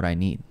Breath is what I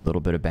need. A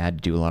little bit of bad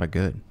to do a lot of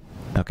good.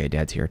 Okay,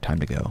 Dad's here. Time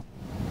to go.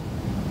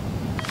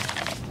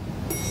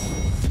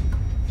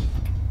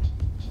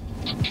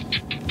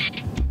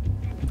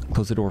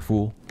 Close the door,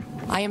 fool.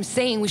 I am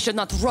saying we should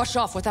not rush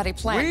off without a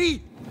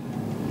plan.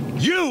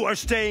 You are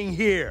staying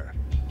here.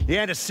 The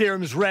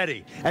antiserum's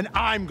ready, and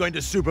I'm going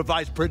to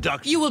supervise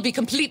production. You will be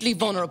completely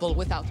vulnerable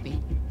without me.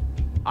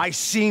 I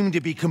seem to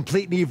be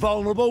completely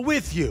vulnerable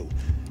with you.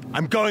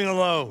 I'm going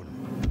alone.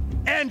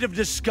 End of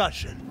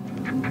discussion.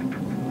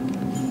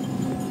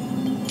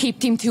 Keep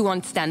Team 2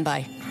 on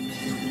standby.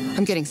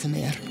 I'm getting some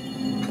air.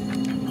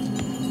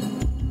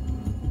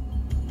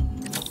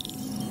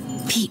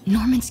 Pete,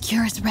 Norman's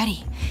cure is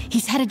ready.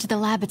 He's headed to the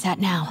lab it's at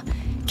now.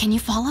 Can you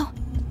follow?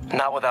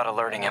 Not without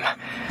alerting him.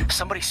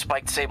 Somebody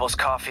spiked Sable's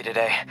coffee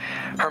today.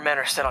 Her men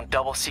are set on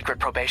double secret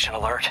probation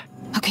alert.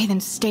 Okay, then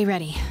stay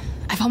ready.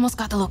 I've almost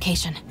got the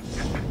location.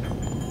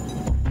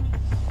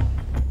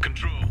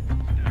 Control.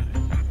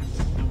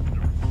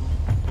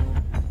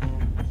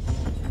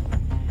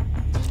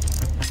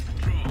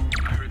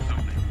 I heard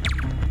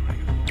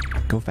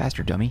something. Go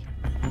faster, dummy.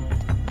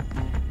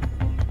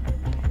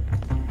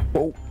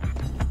 Whoa.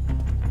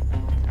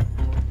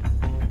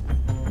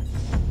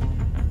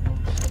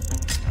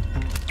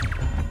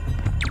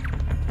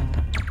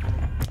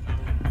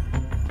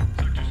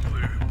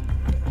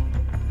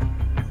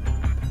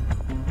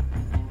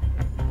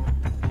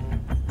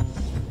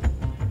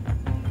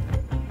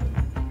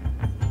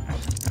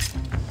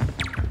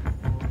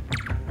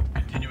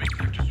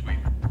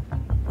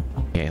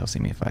 He'll see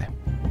me if I...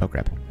 Oh,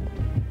 crap.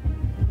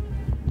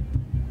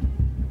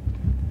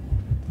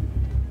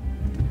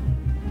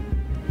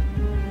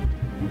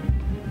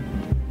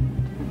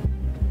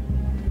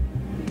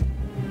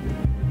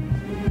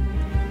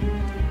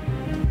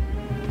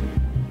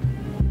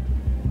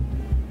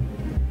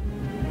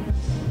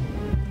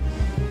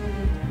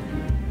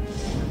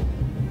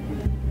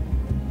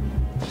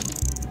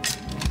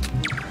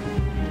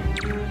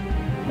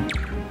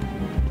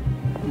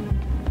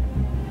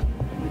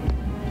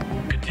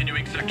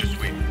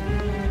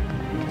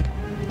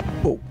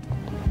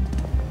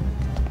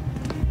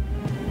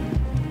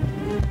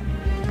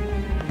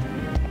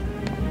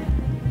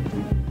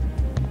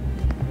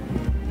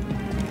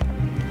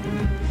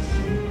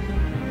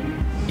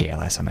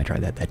 Last time I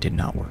tried that did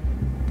not work.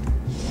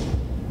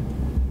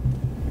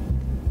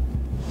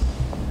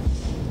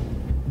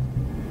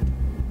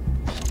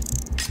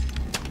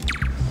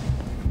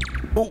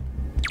 Oh.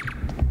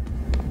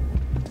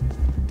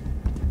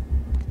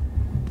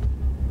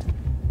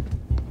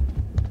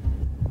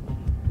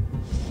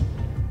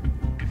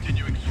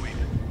 Continuing sweep.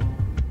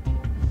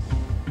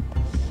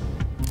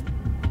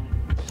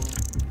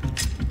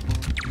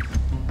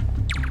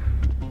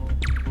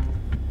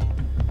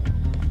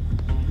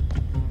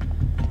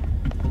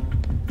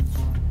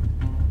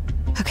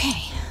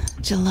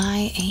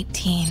 July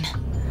 18.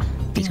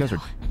 These guys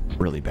are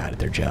really bad at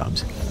their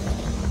jobs.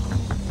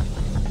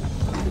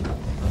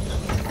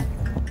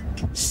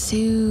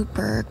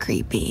 Super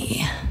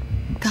creepy.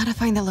 Gotta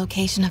find the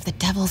location of the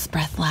Devil's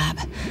Breath lab.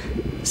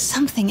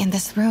 Something in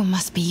this room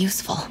must be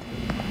useful.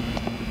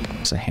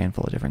 There's a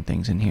handful of different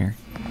things in here.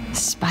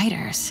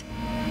 Spiders.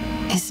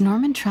 Is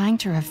Norman trying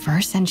to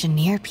reverse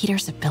engineer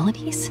Peter's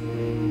abilities?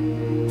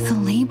 The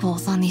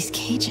labels on these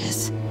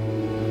cages.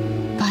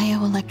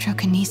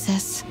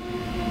 Bioelectrokinesis,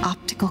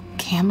 optical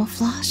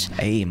camouflage?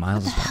 Hey,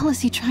 Miles. What the hell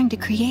is he trying to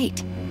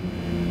create?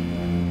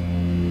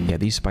 Yeah,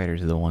 these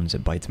spiders are the ones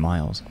that bites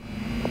Miles.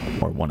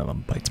 Or one of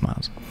them bites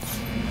Miles.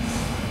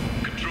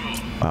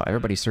 Wow,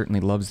 everybody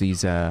certainly loves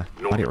these audio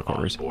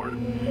recorders.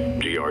 Osborn,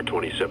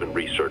 GR-27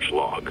 research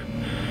log.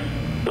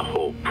 The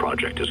whole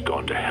project has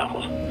gone to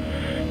hell.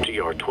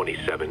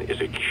 GR-27 is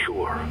a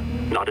cure,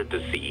 not a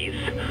disease.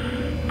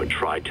 But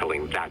try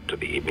telling that to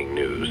the evening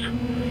news.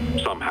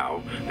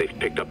 Somehow, they've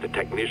picked up the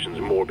technician's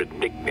morbid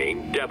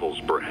nickname, Devil's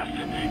Breath,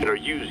 and are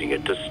using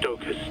it to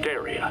stoke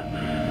hysteria.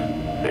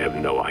 They have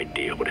no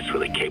idea what it's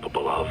really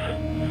capable of.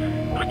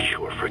 A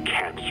cure for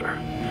cancer,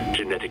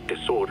 genetic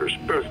disorders,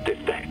 birth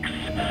defects.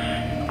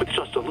 With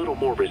just a little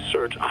more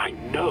research, I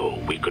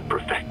know we could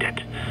perfect it.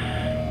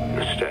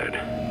 Instead,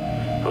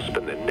 I'll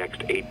spend the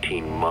next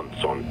 18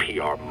 months on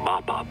PR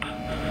mop-up.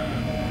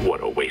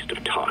 What a waste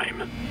of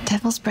time.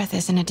 Devil's Breath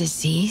isn't a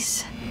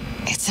disease.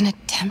 It's an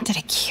attempt at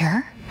a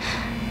cure?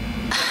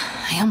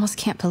 I almost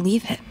can't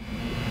believe it.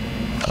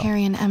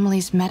 Harry and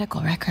Emily's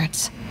medical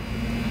records.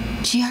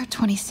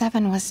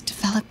 GR-27 was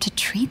developed to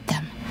treat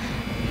them.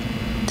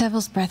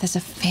 Devil's Breath is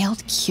a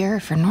failed cure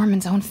for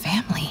Norman's own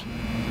family.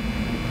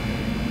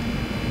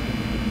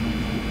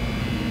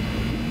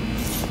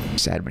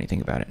 Sad when you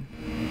think about it.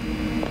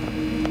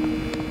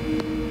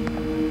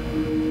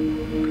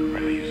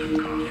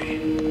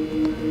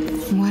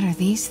 What are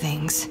these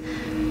things?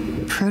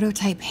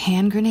 Prototype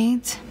hand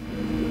grenades?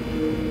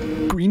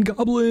 Green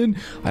Goblin!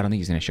 I don't think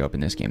he's going to show up in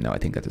this game, though. I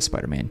think that's a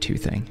Spider-Man 2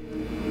 thing.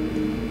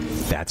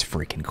 That's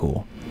freaking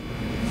cool.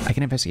 I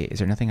can investigate. Is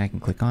there nothing I can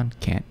click on?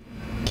 Can't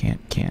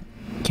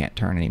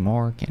turn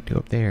anymore. Can't do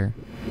up there.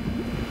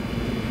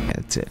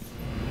 That's it.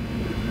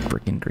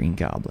 Freaking Green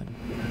Goblin.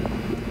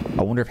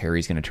 I wonder if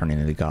Harry's going to turn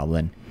into the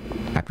Goblin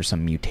after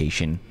some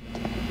mutation.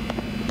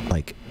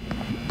 Like,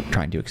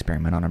 trying to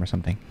experiment on him or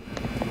something.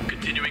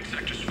 Continuing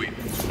sector sweep.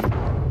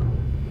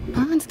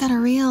 Norman's got a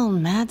real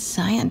mad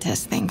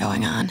scientist thing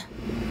going on.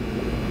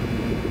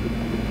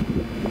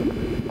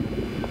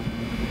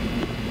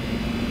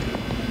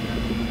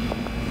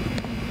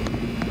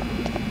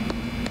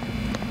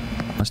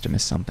 Must have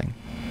missed something.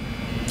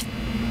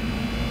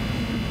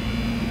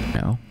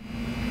 No.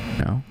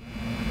 No.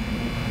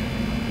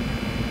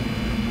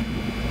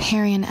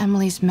 Harry and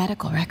Emily's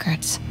medical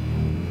records.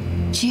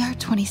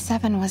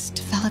 GR-27 was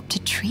developed to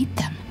treat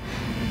them.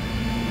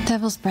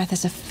 Devil's Breath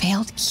is a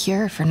failed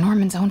cure for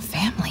Norman's own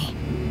family.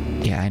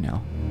 Yeah, I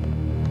know.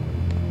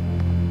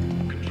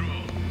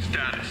 Control.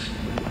 Status.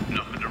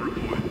 Nothing to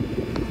report.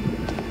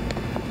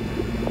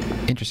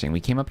 Interesting.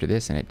 We came up to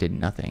this and it did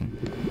nothing.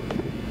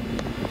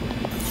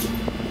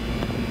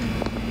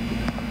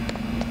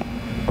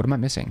 What am I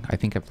missing? I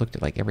think I've looked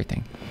at, like,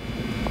 everything.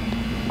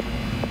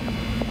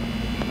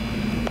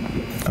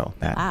 Oh,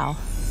 that. Wow.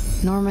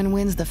 Norman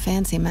wins the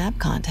fancy map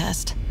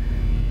contest.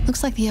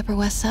 Looks like the Upper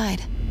West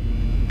Side.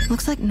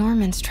 Looks like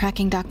Norman's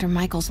tracking Dr.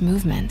 Michael's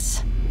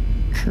movements.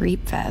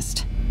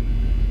 Creepfest.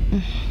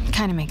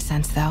 Kinda makes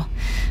sense, though.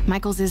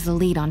 Michaels is the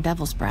lead on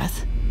Devil's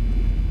Breath.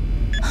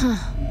 Huh.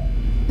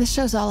 This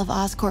shows all of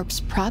Oscorp's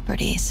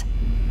properties.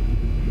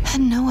 Had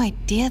no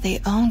idea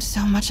they owned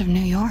so much of New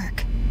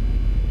York.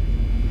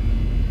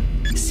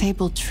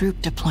 Sable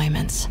troop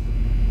deployments.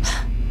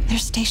 They're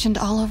stationed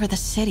all over the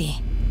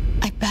city.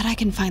 I bet I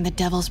can find the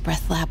Devil's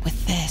Breath lab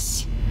with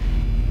this.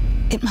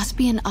 It must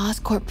be an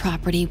Oscorp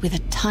property with a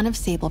ton of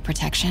Sable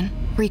protection,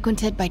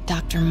 frequented by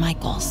Dr.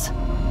 Michaels.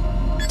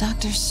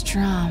 Dr.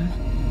 Strom.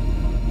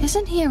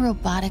 Isn't he a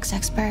robotics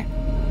expert?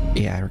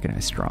 Yeah, I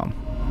recognize Strom.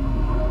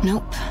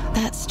 Nope,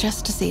 that's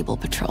just a Sable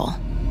patrol.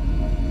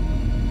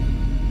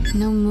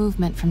 No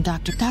movement from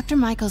Dr.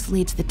 Michaels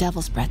leads the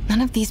Devil's Breath.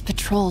 None of these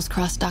patrols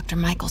cross Dr.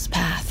 Michaels'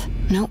 path.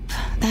 Nope,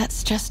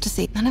 that's just to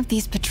say none of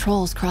these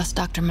patrols cross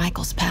Dr.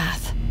 Michaels'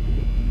 path.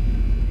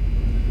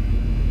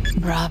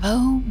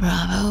 Bravo,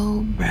 bravo,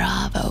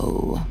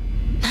 bravo.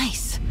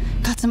 Nice.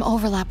 Got some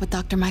overlap with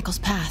Dr. Michaels'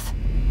 path.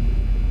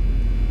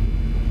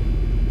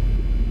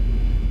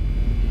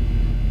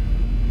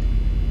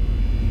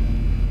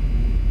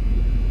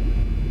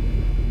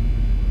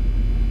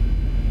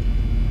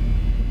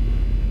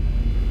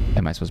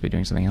 Am I supposed to be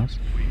doing something else?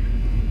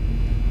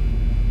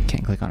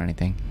 Can't click on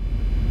anything.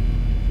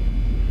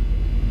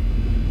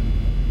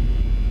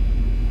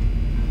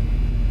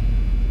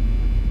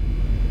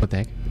 What the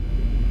heck?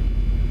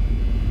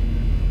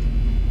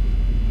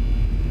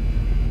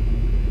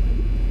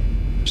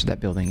 So that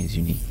building is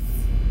unique.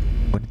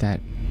 What did that...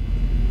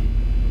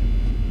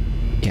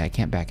 Yeah, I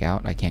can't back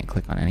out. I can't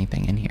click on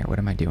anything in here. What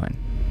am I doing?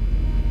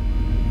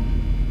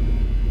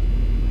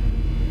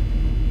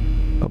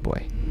 Oh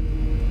boy.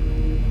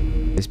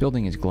 This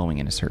building is glowing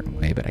in a certain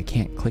way, but I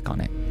can't click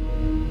on it.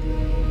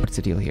 What's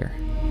the deal here?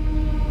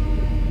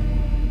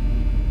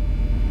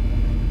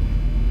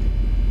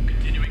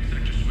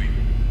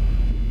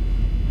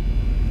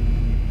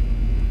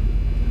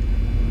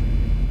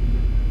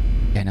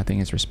 Yeah, nothing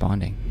is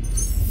responding.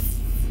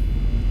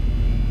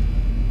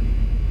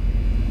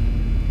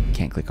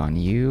 Can't click on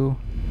you.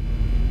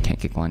 Can't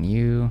click on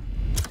you.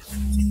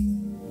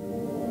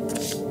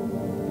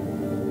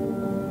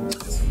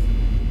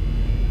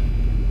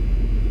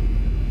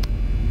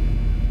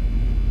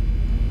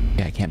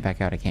 Yeah, I can't back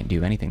out. I can't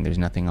do anything. There's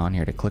nothing on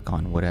here to click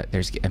on. What? I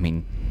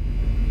mean,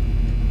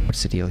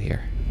 what's the deal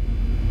here?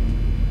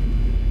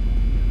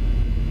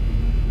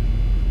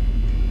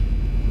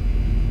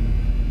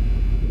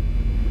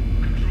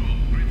 Control,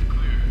 grid's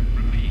clear.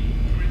 Repeat,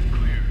 grid's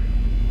clear.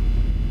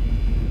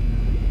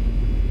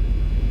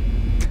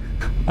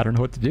 I don't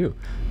know what to do.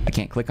 I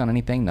can't click on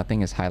anything.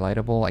 Nothing is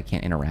highlightable. I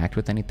can't interact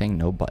with anything.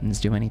 No buttons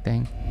do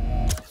anything.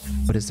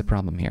 What is the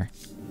problem here?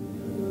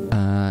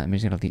 I'm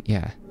just gonna leave.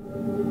 Yeah.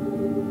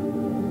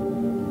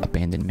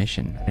 Abandoned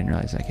mission. I didn't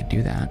realize I could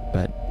do that,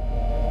 but...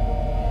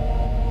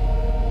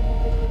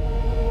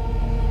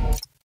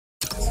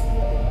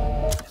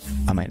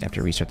 I might have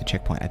to restart the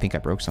checkpoint. I think I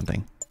broke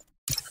something.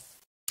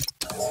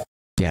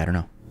 Yeah, I don't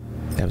know.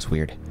 That was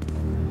weird.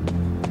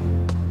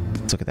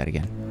 Let's look at that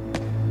again.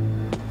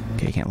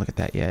 Okay, you can't look at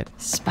that yet.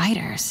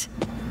 Spiders.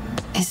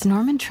 Is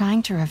Norman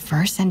trying to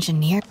reverse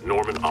engineer?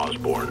 Norman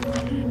Osborn,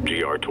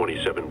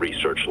 GR27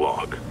 research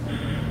log.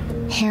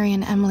 Harry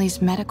and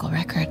Emily's medical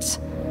records.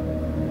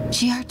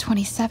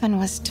 GR27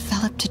 was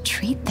developed to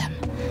treat them.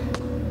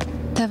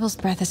 Devil's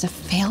Breath is a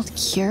failed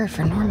cure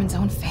for Norman's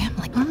own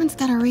family. Norman's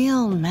got a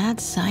real mad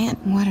science.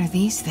 What are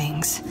these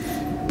things?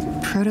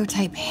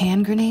 Prototype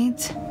hand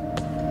grenades?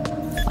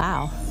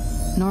 Wow.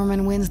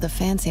 Norman wins the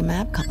fancy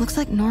map. Looks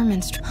like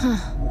Norman's...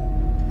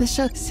 This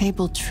shows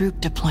Sable troop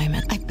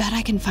deployment. I bet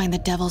I can find the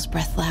Devil's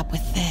Breath lab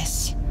with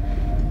this.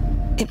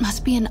 It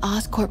must be an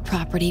Oscorp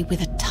property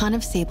with a ton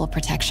of Sable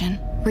protection,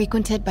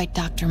 frequented by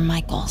Dr.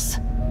 Michaels.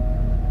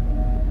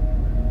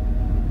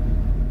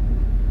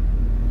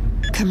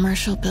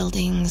 Commercial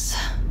buildings.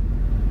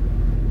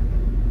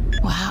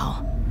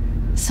 Wow.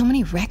 So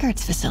many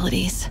records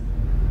facilities.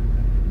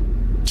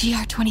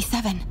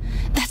 GR27.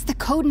 That's the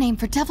code name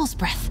for Devil's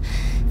Breath.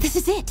 This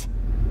is it.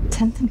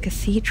 10th and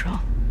Cathedral.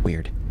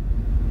 Weird.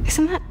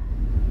 Isn't that...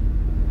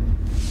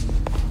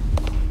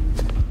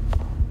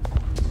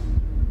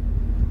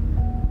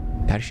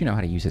 How does she know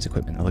how to use this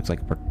equipment? It looks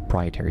like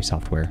proprietary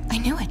software. I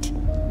knew it.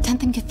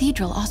 10th and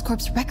Cathedral,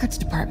 Oscorp's records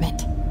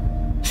department.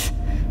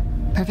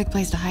 Perfect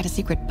place to hide a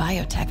secret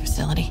biotech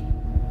facility.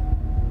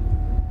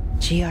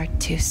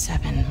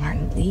 GR27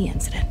 Martin Lee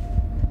incident.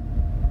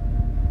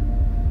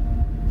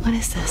 What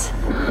is this?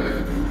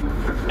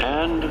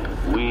 And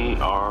we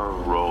are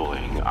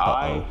rolling.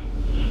 I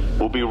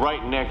will be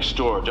right next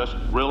door. Just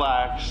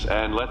relax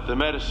and let the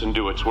medicine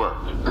do its work.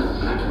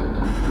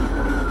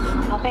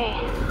 宝贝，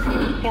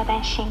不要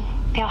担心，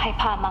不要害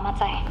怕，妈妈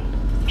在。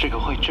这个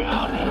会治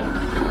好你，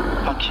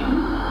放心。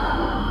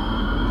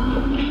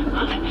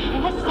发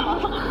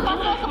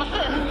生了什么事？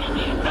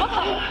怎么可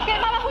能？给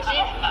妈妈呼吸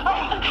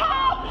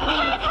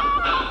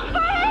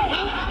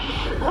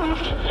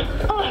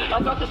！I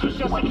thought this was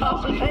just a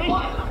consultation.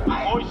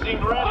 Boys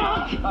seemed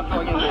ready. I'm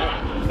going in there.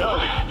 No,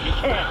 you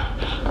can't.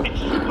 It's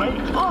too late.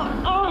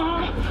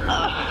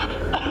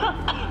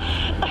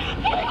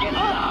 I can't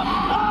stop.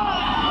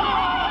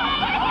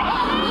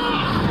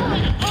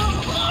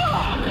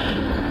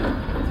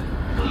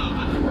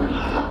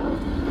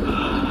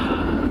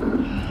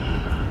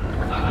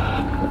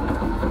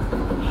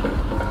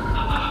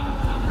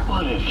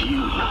 What have you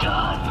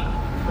done?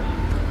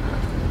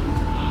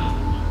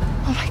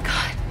 Oh my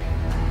God.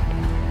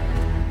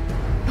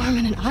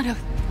 Norman and Otto.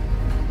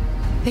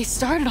 They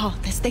started all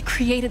of this. They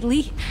created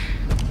Lee.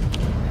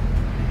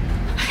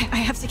 I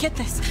have to get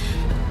this.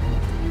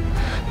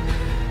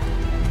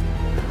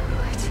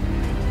 What?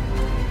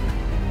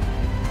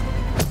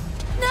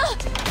 No!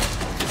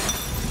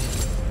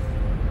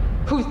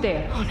 Who's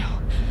there? Oh no.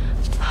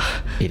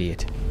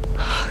 Idiot.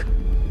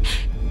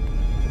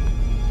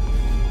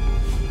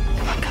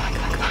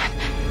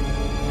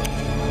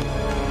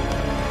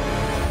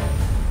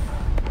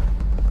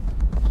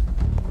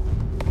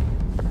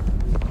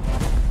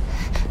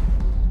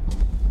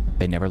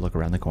 They never look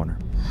around the corner.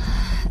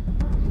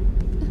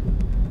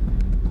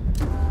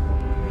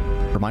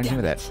 Reminds me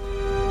of that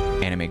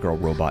anime girl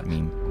robot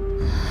meme.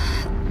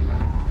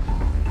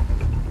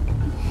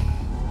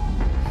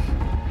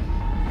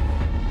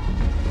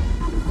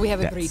 We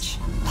have a breach.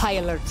 High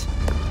alert.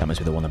 That must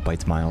be the one that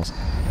bites Miles,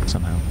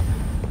 somehow.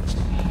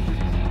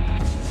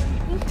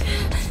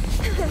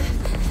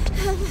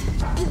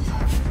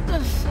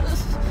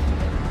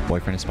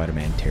 Boyfriend of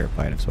Spider-Man,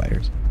 terrified of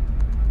spiders.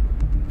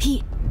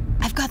 Pete,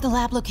 I've got the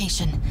lab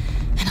location,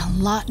 and a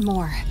lot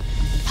more.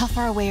 How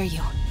far away are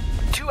you?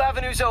 2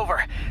 avenues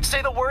over.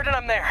 Say the word and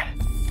I'm there.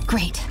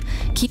 Great.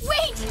 Keep...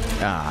 Wait!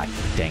 Ah,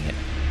 dang it.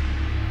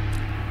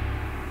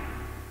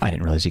 I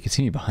didn't realize you could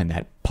see me behind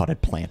that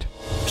potted plant.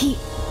 Pete,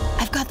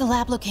 I've got the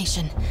lab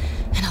location,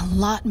 and a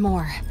lot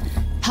more.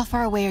 How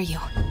far away are you?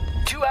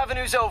 2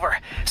 avenues over.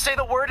 Say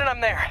the word and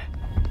I'm there.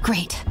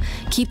 Great.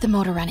 Keep the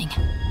motor running.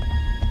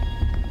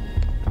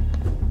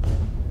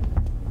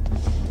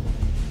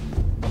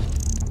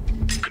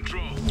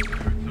 Control,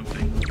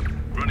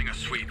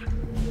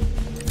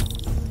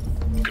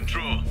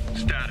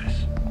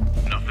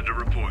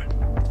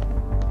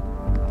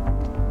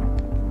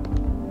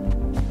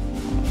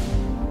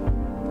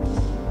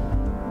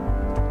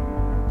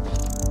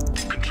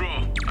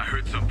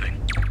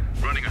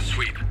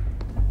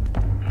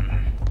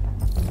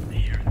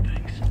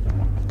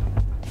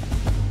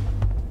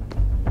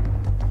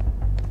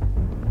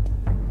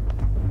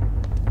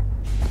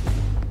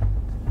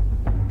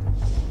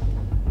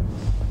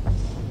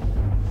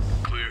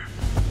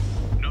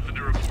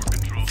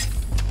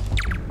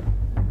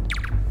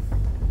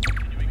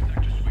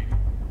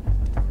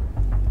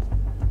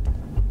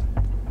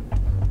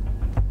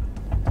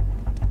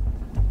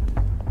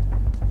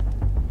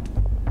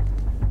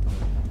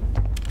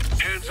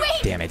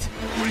 Damn it.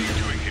 What are you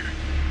doing here?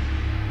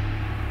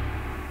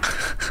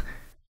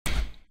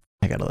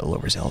 I got a little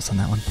overzealous on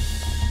that one.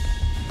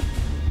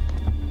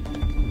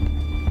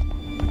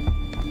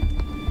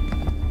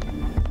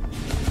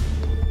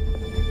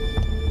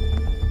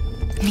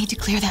 Need to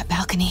clear that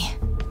balcony.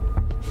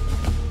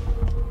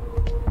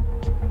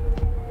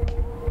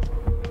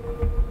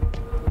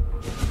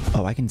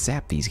 Oh, I can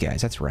zap these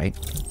guys. That's right.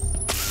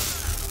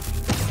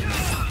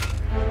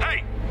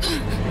 Hey!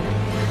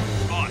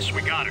 Boss,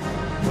 we got her.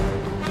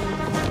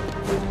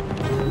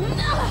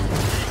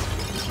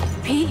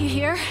 Pete, you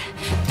here?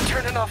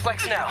 Turning off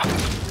Lex now.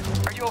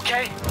 Are you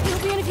okay? He'll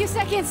be in a few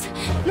seconds.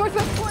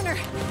 Northwest corner.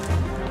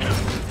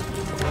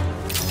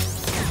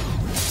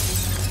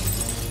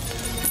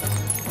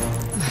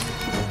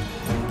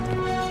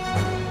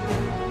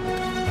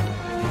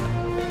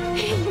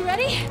 You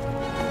ready?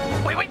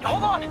 Wait,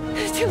 hold on!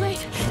 It's too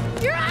late.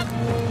 You're up!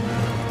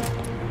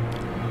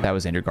 That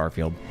was Andrew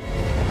Garfield.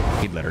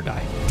 He'd let her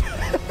die.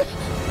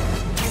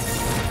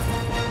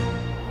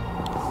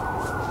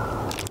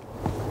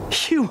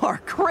 You are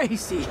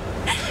crazy!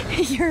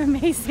 You're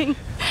amazing.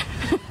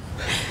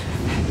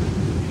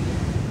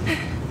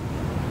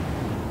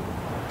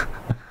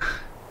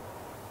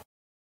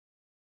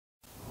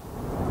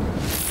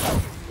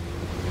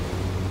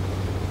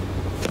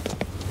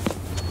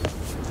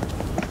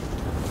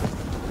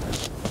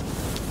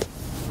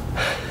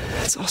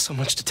 It's all so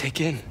much to take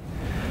in.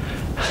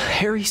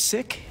 Harry's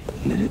sick,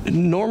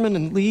 Norman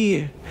and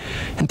Lee,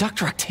 and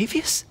Dr.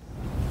 Octavius?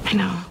 I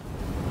know.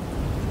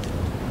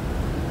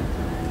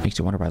 Makes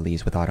you wonder why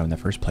Lee's with Otto in the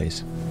first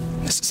place.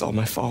 This is all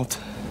my fault.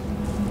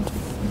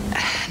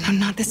 No,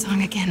 not this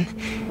song again.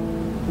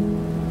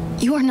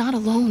 You are not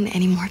alone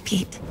anymore,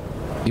 Pete.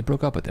 You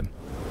broke up with him.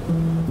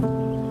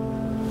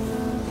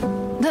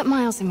 Let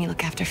Miles and me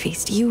look after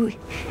Feast. You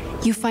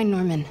find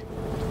Norman.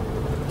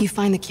 You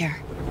find the cure.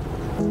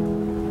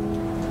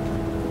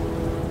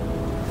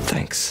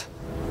 Thanks,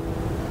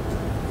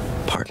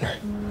 partner.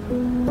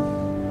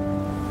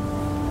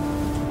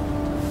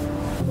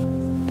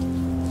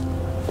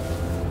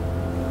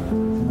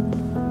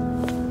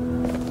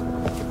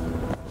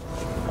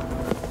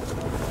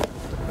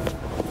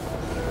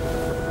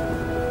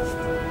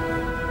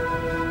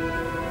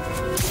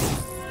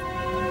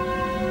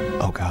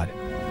 Oh, God.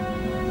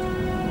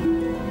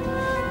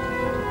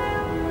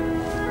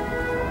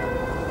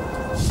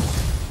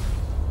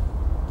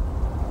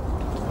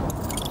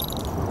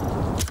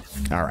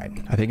 All right,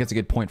 I think it's a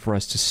good point for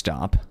us to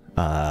stop.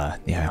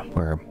 Yeah,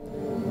 we're a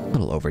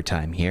little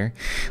overtime here.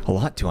 A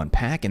lot to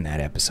unpack in that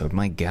episode,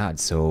 my God.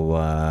 So,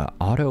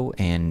 Otto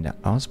and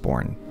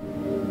Osborn,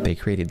 they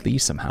created Lee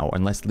somehow,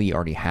 unless Lee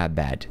already had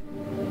that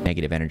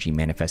negative energy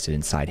manifested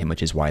inside him,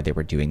 which is why they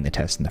were doing the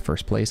test in the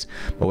first place.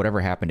 But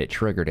whatever happened, it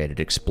triggered it, it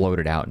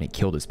exploded out, and it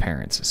killed his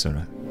parents. So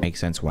it makes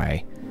sense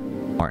why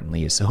Martin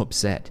Lee is so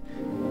upset.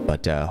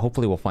 But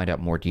hopefully we'll find out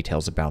more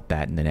details about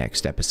that in the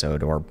next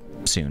episode, or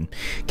soon.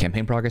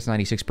 Campaign progress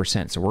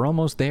 96%, so we're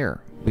almost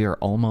there. We are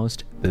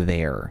almost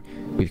there.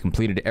 We've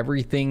completed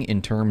everything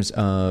in terms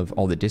of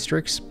all the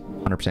districts.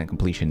 100%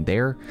 completion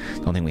there.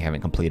 The only thing we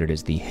haven't completed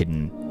is the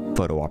hidden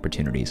photo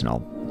opportunities, and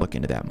I'll look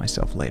into that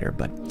myself later.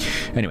 But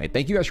anyway,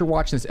 thank you guys for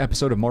watching this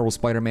episode of Marvel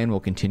Spider-Man. We'll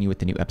continue with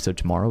the new episode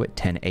tomorrow at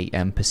 10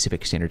 a.m.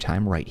 Pacific Standard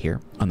Time right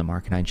here on the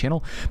Marcanine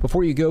channel.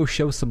 Before you go,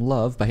 show some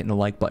love by hitting the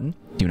like button.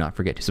 Do not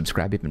forget to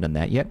subscribe if you haven't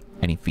done that yet.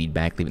 Any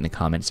feedback, leave it in the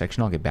comment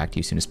section. I'll get back to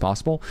you as soon as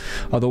possible.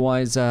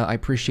 Otherwise, I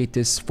appreciate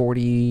this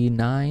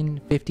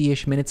 49,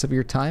 50-ish minutes of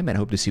your time, and I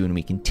hope to see you when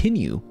we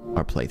continue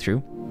our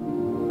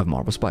playthrough of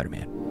Marvel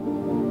Spider-Man.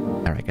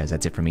 All right, guys,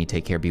 that's it for me.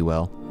 Take care, be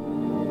well.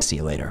 See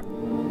you later.